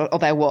much testosterone, or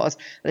there was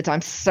at the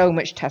time, so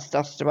much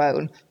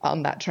testosterone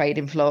on that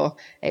trading floor.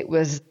 It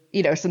was,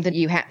 something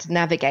you had to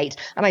navigate.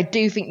 And I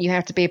do think you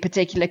have to be a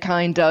particular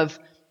kind of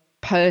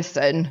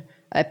person,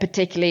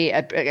 particularly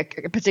a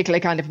particular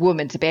kind of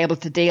woman to be able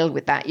to deal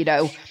with that.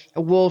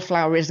 A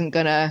wallflower isn't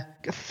going to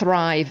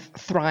thrive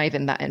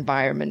in that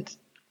environment.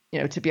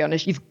 To be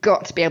honest, you've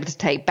got to be able to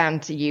take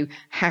banter. You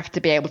have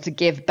to be able to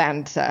give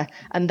banter.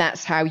 And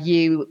that's how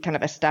you kind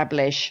of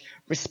establish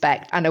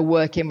respect and a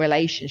working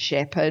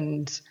relationship.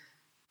 And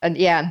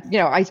yeah,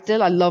 I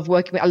love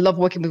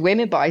working with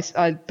women, but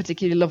I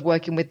particularly love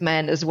working with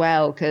men as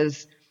well,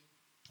 because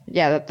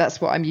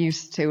that's what I'm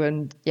used to.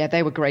 And yeah,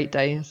 they were great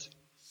days.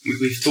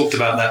 We've talked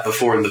about that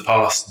before in the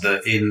past,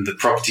 that in the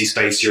property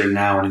space you're in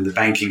now and in the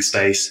banking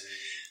space,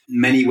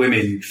 many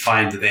women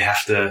find that they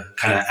have to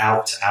kind of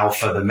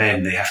out-alpha the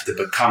men. They have to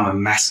become a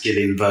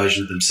masculine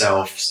version of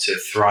themselves to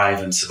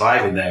thrive and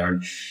survive in there.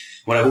 And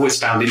what I've always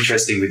found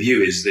interesting with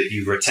you is that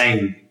you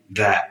retain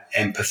that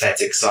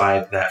empathetic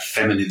side, that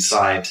feminine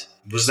side.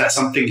 Was that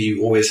something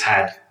you always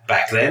had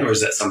back then, or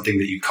is that something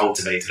that you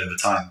cultivated over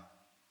time?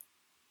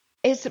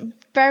 It's a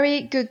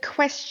very good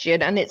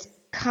question, and it's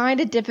kind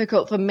of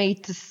difficult for me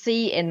to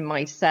see in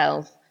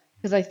myself,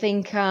 because I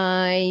think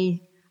I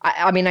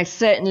mean, I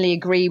certainly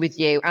agree with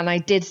you, and I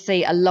did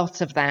see a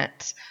lot of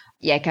that.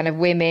 Yeah, kind of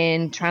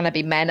women trying to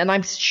be men. And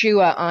I'm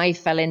sure I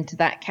fell into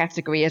that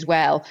category as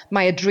well.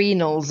 My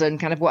adrenals and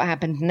kind of what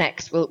happened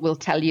next will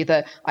tell you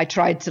that I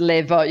tried to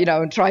live,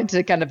 and tried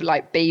to kind of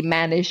like be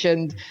mannish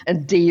and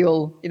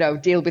deal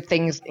with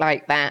things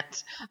like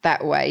that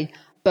way.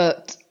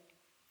 But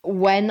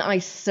when I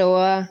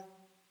saw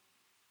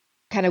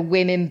kind of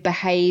women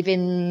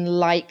behaving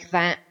like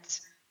that,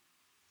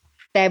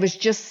 there was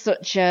just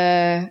such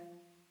a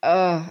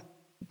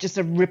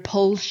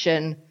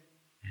repulsion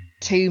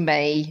to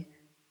me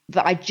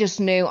that I just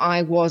knew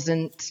I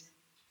wasn't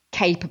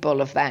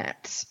capable of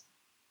that,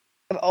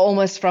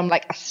 almost from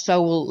like a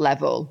soul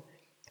level.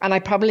 And I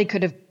probably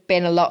could have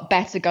been a lot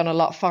better, gone a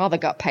lot farther,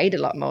 got paid a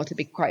lot more, to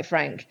be quite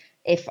frank,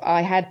 if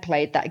I had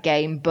played that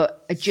game.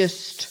 But I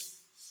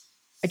just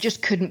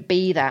couldn't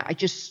be that. I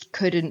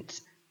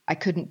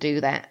couldn't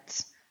do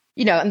that.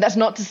 And that's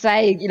not to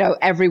say,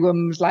 every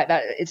woman's like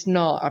that. It's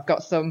not. I've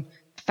got some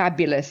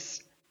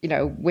fabulous,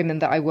 women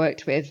that I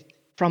worked with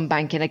from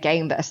banking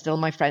again that are still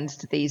my friends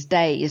to these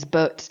days.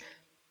 But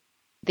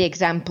the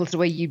examples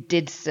where you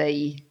did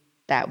see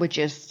that were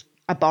just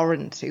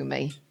abhorrent to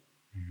me.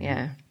 Mm-hmm.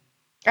 Yeah.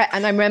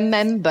 And I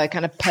remember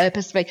kind of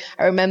purposely,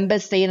 I remember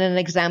seeing an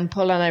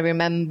example, and I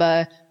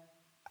remember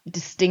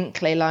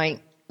distinctly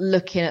like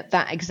looking at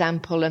that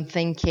example and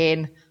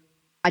thinking,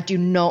 I do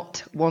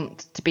not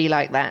want to be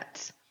like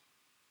that.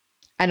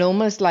 And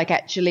almost like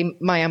actually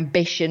my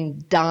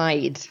ambition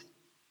died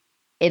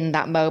in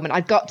that moment.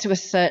 I got to a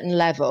certain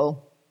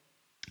level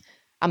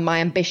and my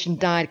ambition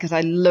died because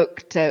I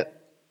looked at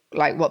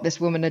like what this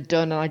woman had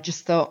done, and I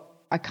just thought,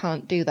 I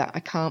can't do that. I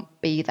can't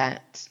be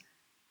that.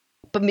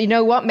 But you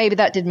know what? Maybe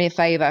that did me a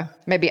favor.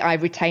 Maybe I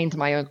retained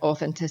my own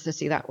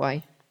authenticity that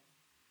way.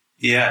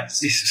 Yeah,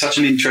 it's such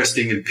an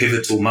interesting and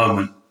pivotal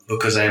moment,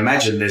 because I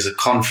imagine there's a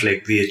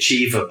conflict. The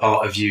achiever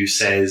part of you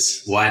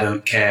says, well, I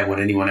don't care what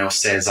anyone else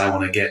says. I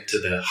want to get to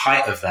the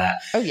height of that.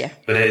 Oh, yeah.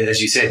 But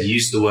as you said, you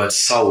used the word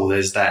soul.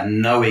 There's that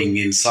knowing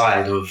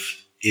inside of,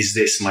 is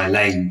this my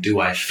lane? Do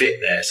I fit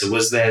there? So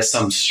was there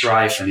some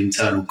strife and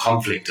internal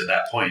conflict at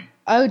that point?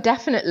 Oh,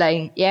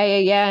 definitely.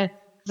 Yeah.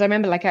 Because I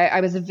remember like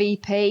I was a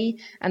VP,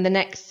 and the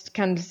next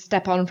kind of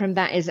step on from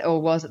that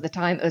was at the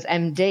time, it was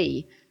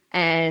MD.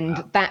 And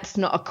wow. That's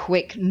not a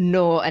quick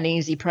nor an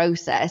easy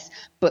process,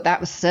 but that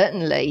was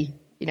certainly,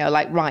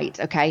 like, right,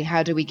 okay,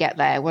 how do we get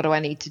there? What do I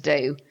need to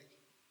do?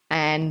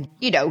 And,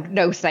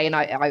 no saying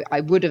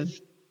I would have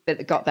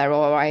got there,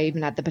 or I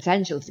even had the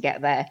potential to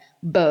get there.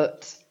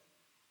 But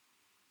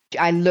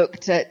I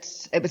looked at,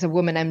 it was a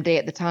woman MD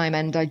at the time,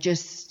 and I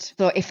just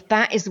thought, if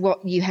that is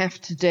what you have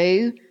to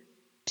do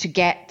to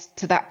get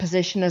to that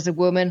position as a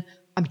woman,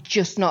 I'm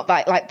just not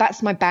like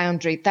that's my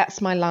boundary,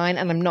 that's my line,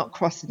 and I'm not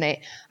crossing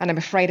it. And I'm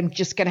afraid I'm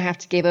just going to have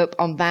to give up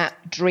on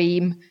that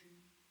dream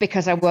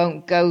because I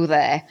won't go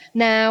there.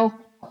 Now,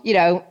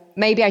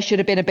 maybe I should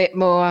have been a bit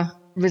more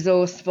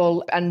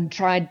resourceful and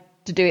tried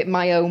to do it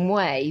my own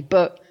way,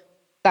 but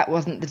that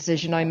wasn't the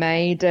decision I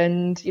made.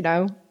 And,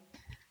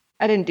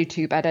 I didn't do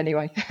too bad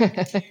anyway.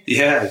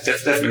 Yeah,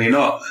 definitely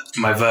not.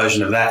 My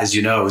version of that, as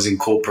you know, I was in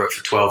corporate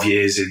for 12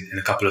 years in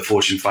a couple of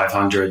Fortune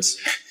 500s.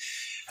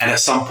 And at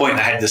some point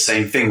I had the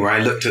same thing where I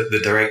looked at the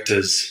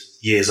directors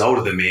years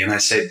older than me and I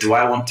said, do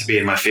I want to be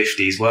in my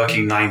 50s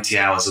working 90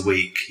 hours a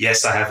week?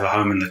 Yes, I have a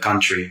home in the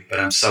country, but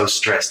I'm so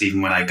stressed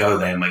even when I go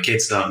there. My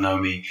kids don't know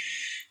me.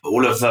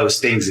 All of those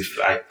things, if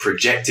I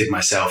projected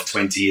myself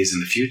 20 years in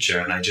the future,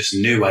 and I just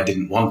knew I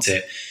didn't want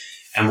it.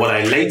 And what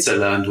I later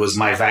learned was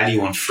my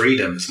value on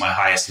freedom as my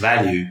highest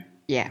value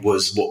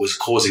was what was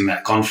causing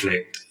that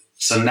conflict.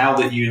 So now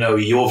that you know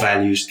your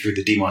values through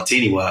the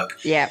DeMartini work,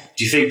 do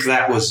you think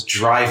that was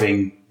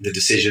driving the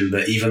decision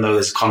that even though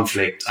there's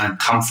conflict, I'm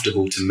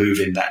comfortable to move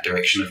in that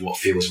direction of what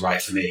feels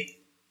right for me?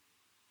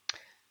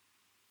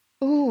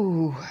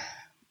 Ooh,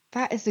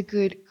 that is a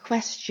good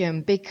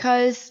question,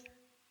 because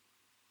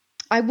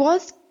I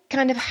was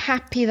kind of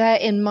happy there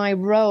in my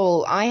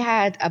role. I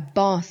had a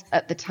boss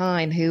at the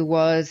time who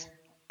was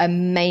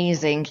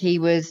amazing. He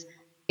was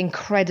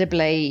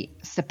incredibly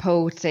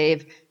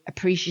supportive,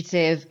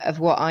 appreciative of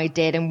what I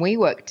did, and we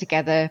worked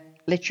together,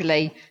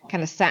 literally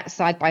kind of sat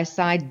side by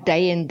side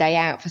day in, day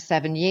out for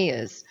 7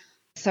 years.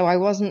 So I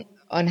wasn't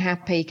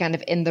unhappy kind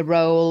of in the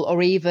role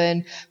or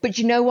even, but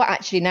you know what,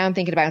 actually now I'm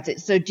thinking about it.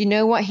 So do you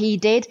know what he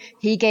did?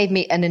 He gave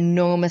me an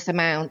enormous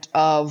amount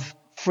of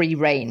free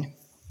rein.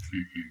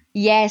 Mm-hmm.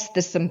 Yes,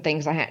 there's some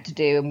things I had to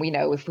do, and we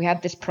know if we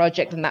had this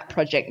project and that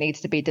project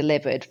needs to be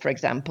delivered, for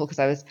example, because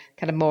I was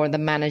kind of more on the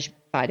management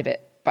side of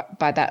it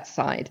by that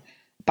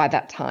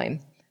time.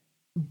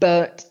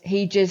 But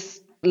he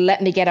just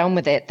let me get on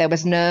with it. There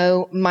was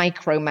no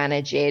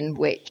micromanaging,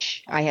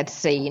 which I had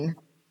seen.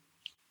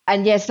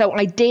 And yeah, so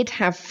I did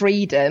have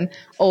freedom,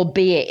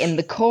 albeit in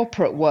the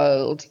corporate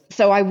world.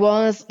 So I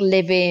was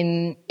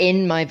living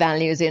in my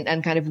values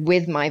and kind of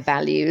with my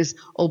values,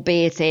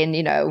 albeit in,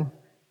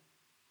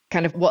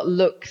 kind of what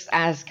looks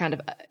as kind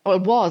of, or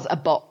was a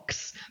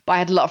box, but I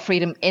had a lot of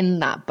freedom in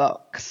that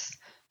box.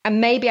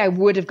 And maybe I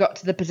would have got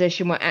to the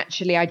position where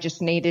actually I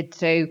just needed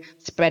to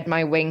spread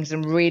my wings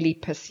and really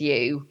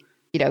pursue,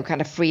 kind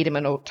of freedom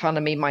and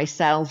autonomy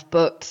myself.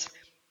 But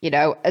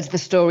as the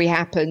story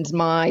happens,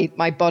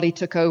 my body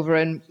took over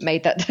and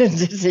made that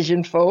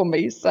decision for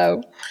me.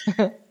 So,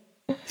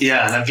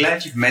 yeah, and I'm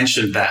glad you've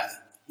mentioned that.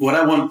 What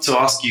I want to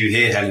ask you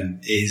here,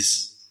 Helen,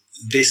 is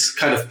this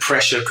kind of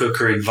pressure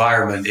cooker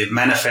environment. It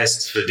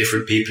manifests for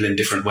different people in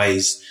different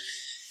ways.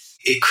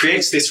 It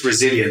creates this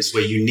resilience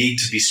where you need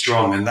to be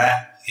strong, and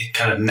that it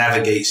kind of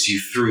navigates you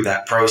through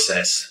that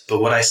process.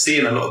 But what I see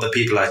in a lot of the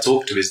people I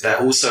talk to is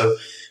that also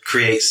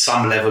creates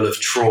some level of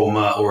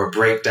trauma or a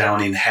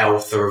breakdown in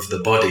health or of the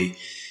body.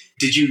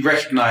 Did you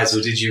recognize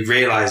or did you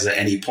realize at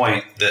any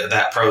point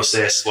that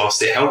process,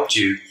 whilst it helped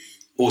you,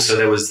 also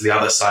there was the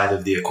other side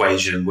of the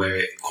equation where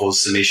it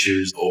caused some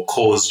issues or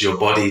caused your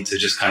body to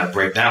just kind of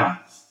break down?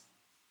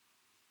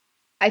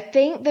 I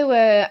think there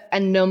were a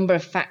number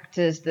of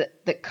factors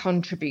that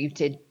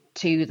contributed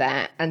to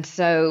that. And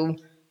so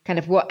kind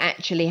of what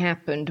actually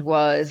happened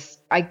was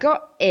I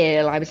got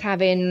ill. I was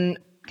having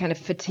kind of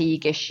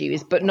fatigue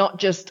issues, but not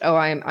just,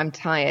 I'm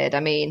tired. I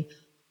mean,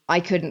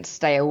 I couldn't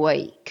stay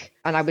awake,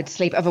 and I would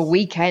sleep over a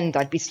weekend.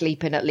 I'd be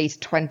sleeping at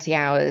least 20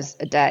 hours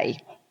a day.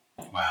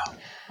 Wow.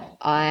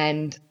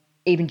 And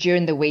even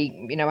during the week,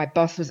 my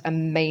boss was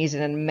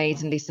amazing and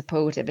amazingly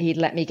supportive. He'd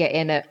let me get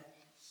in at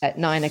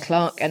 9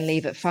 o'clock and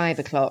leave at 5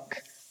 o'clock,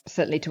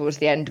 certainly towards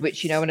the end,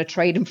 which, on a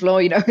trading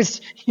floor, you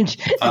just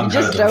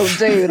don't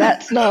do.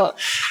 That's not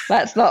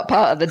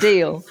part of the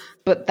deal.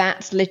 But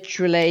that's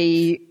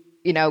literally,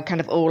 kind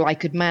of all I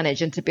could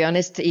manage. And to be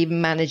honest, to even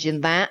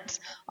managing that,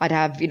 I'd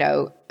have,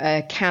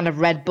 a can of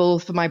Red Bull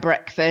for my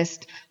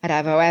breakfast. I'd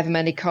have however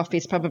many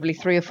coffees, probably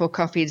 3 or 4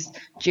 coffees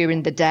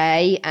during the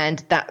day.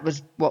 And that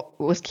was what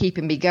was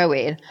keeping me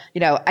going.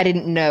 I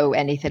didn't know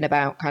anything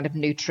about kind of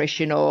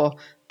nutrition, or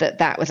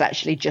that was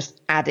actually just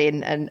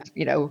adding and,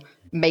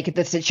 making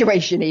the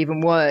situation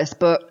even worse.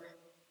 But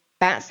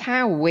that's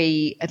how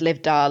we had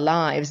lived our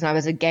lives. And I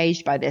was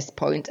engaged by this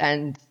point,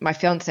 and my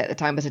fiance at the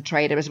time was a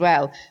trader as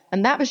well.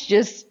 And that was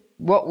just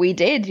what we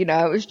did. It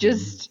was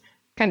just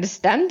kind of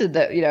standard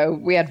that,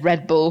 we had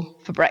Red Bull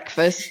for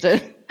breakfast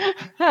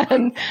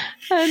and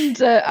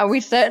we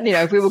certainly,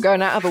 if we were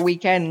going out of a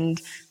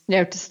weekend,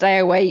 to stay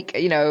awake,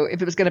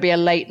 if it was going to be a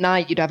late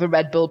night, you'd have a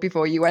Red Bull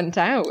before you went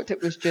out.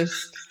 That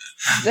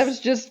was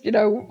just,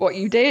 what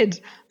you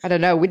did. I don't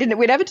know. We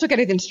never took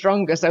anything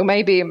stronger. So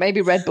maybe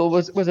Red Bull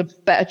was a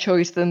better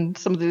choice than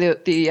some of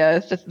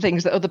the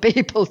things that other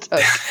people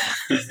took.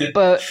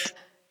 But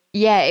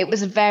yeah, it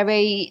was a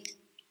very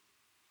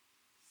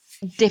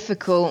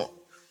difficult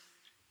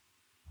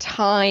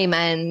time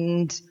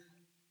and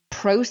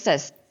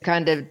process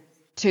kind of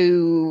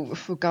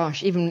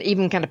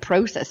even kind of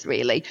process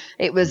really.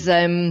 It was,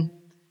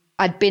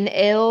 I'd been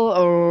ill,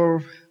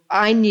 or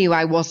I knew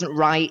I wasn't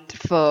right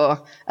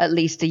for at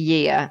least a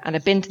year, and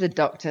I'd been to the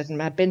doctors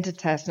and I'd been to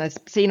tests and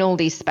I'd seen all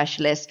these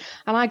specialists,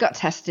 and I got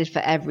tested for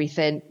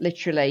everything,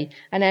 literally,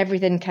 and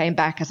everything came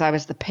back as I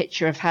was the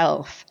picture of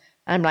health.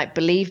 And I'm like,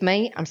 believe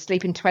me, I'm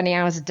sleeping 20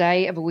 hours a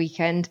day of a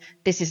weekend.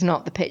 This is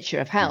not the picture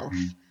of health.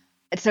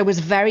 Mm-hmm. So it was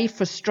very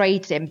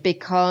frustrating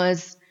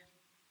because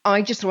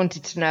I just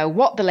wanted to know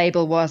what the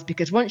label was,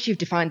 because once you've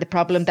defined the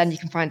problem, then you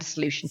can find a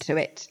solution to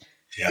it.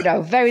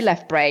 Yeah. Very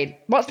left brain.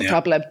 What's the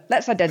problem?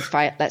 Let's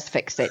identify it. Let's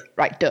fix it.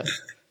 Right, done.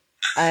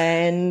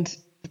 And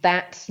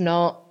that's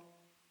not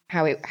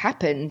how it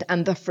happened.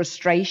 And the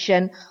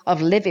frustration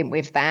of living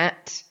with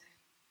that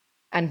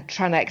and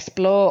trying to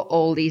explore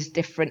all these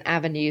different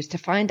avenues to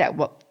find out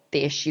what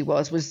the issue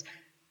was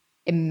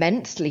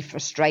immensely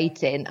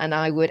frustrating. And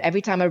I would,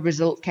 every time a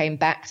result came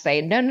back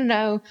saying,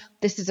 no,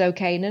 this is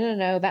okay.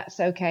 No, that's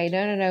okay.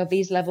 No,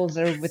 these levels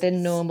are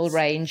within normal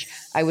range,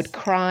 I would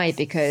cry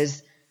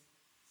because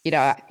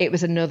it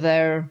was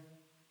another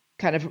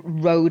kind of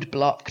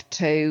roadblock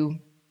to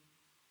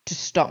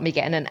stop me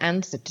getting an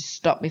answer, to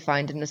stop me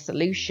finding a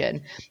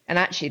solution. And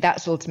actually,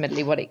 that's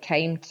ultimately what it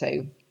came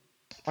to.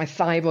 My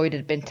thyroid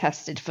had been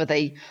tested for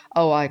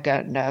I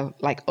don't know,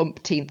 like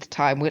umpteenth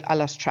time. I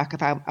lost track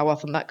of how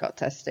often that got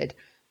tested.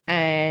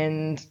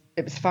 And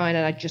it was fine.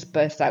 And I just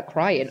burst out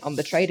crying on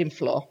the trading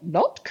floor.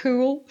 Not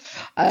cool.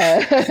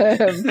 And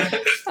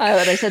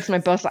I said to my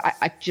boss,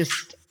 I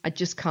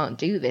just can't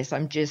do this.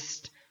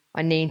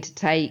 I need to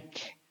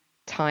take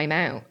time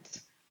out.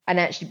 And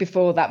actually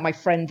before that, my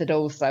friend had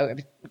also,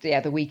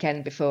 the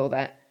weekend before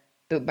that,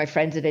 my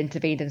friends had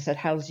intervened and said,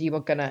 Hels, you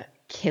are going to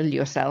kill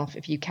yourself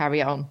if you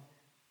carry on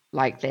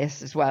like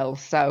this as well.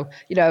 So,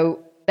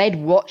 they'd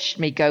watched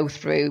me go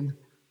through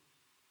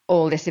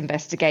all this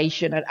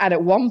investigation. And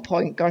at one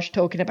point,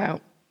 talking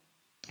about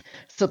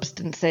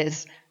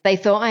substances, they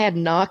thought I had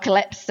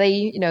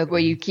narcolepsy, where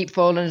you keep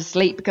falling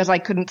asleep because I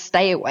couldn't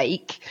stay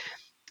awake.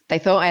 they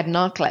thought I had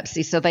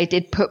narcolepsy. So they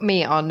did put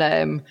me on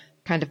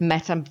kind of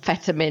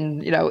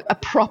methamphetamine, a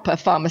proper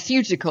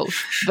pharmaceutical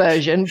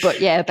version.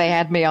 But yeah, they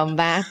had me on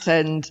that.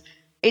 And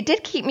it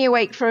did keep me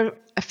awake for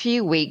a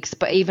few weeks.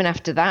 But even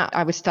after that,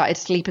 I started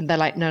sleeping. They're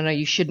like, no,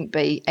 you shouldn't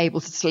be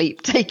able to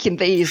sleep taking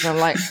these. And I'm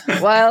like,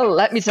 well,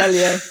 let me tell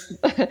you,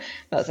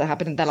 that's what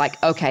happened. And they're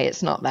like, okay,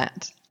 it's not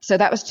that. So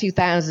that was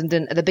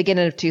at the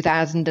beginning of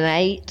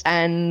 2008.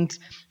 And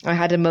I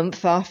had a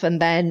month off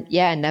and then,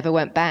 never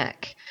went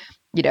back.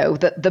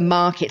 The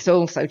markets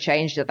also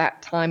changed at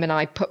that time, and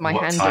I put my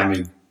hand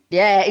timing? up.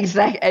 Yeah,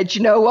 exactly. Do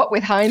you know what?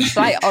 With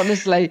hindsight,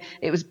 honestly,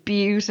 it was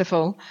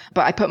beautiful.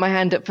 But I put my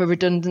hand up for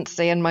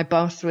redundancy, and my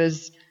boss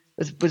was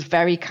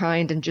very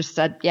kind and just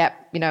said, "Yep,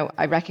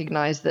 I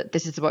recognise that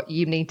this is what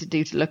you need to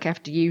do to look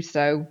after you."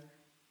 So,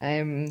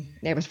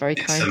 it was very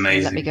kind to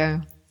let me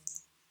go.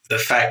 The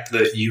fact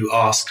that you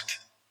asked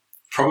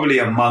probably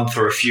a month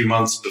or a few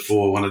months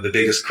before one of the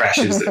biggest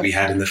crashes that we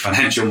had in the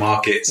financial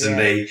markets, and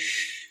they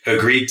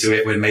agreed to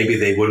it when maybe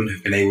they wouldn't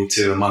have been able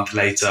to a month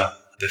later.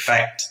 The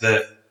fact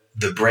that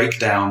the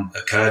breakdown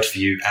occurred for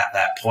you at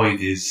that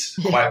point is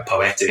quite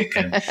poetic.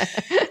 And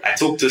I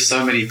talk to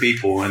so many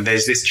people, and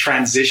there's this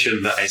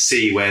transition that I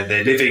see where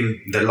they're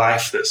living the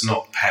life that's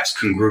not perhaps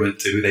congruent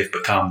to who they've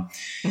become.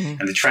 Mm-hmm.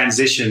 And the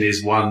transition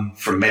is one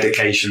from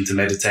medication to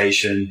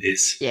meditation.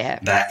 It's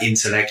that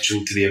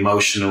intellectual to the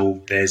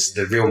emotional. There's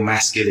the real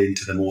masculine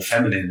to the more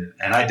feminine.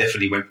 And I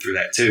definitely went through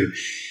that too,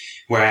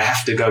 where I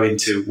have to go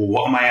into, well,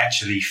 what am I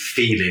actually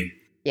feeling?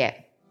 Yeah.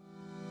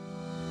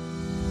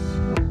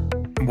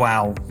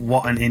 Wow,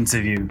 what an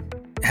interview.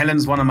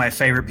 Helen's one of my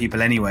favorite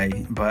people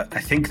anyway, but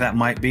I think that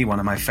might be one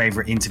of my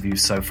favorite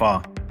interviews so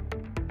far.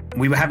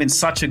 We were having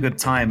such a good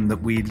time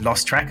that we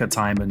lost track of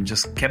time and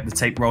just kept the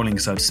tape rolling,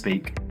 so to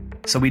speak.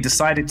 So we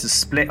decided to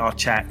split our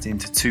chat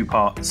into 2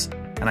 parts,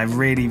 and I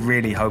really,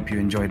 really hope you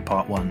enjoyed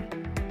part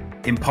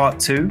 1. In part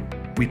 2,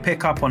 we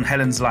pick up on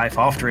Helen's life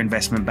after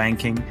investment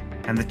banking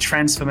and the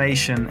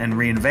transformation and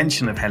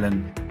reinvention of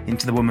Helen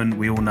into the woman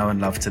we all know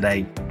and love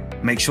today.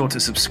 Make sure to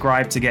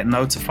subscribe to get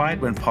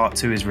notified when part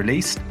 2 is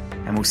released,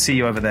 and we'll see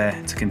you over there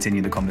to continue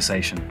the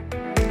conversation.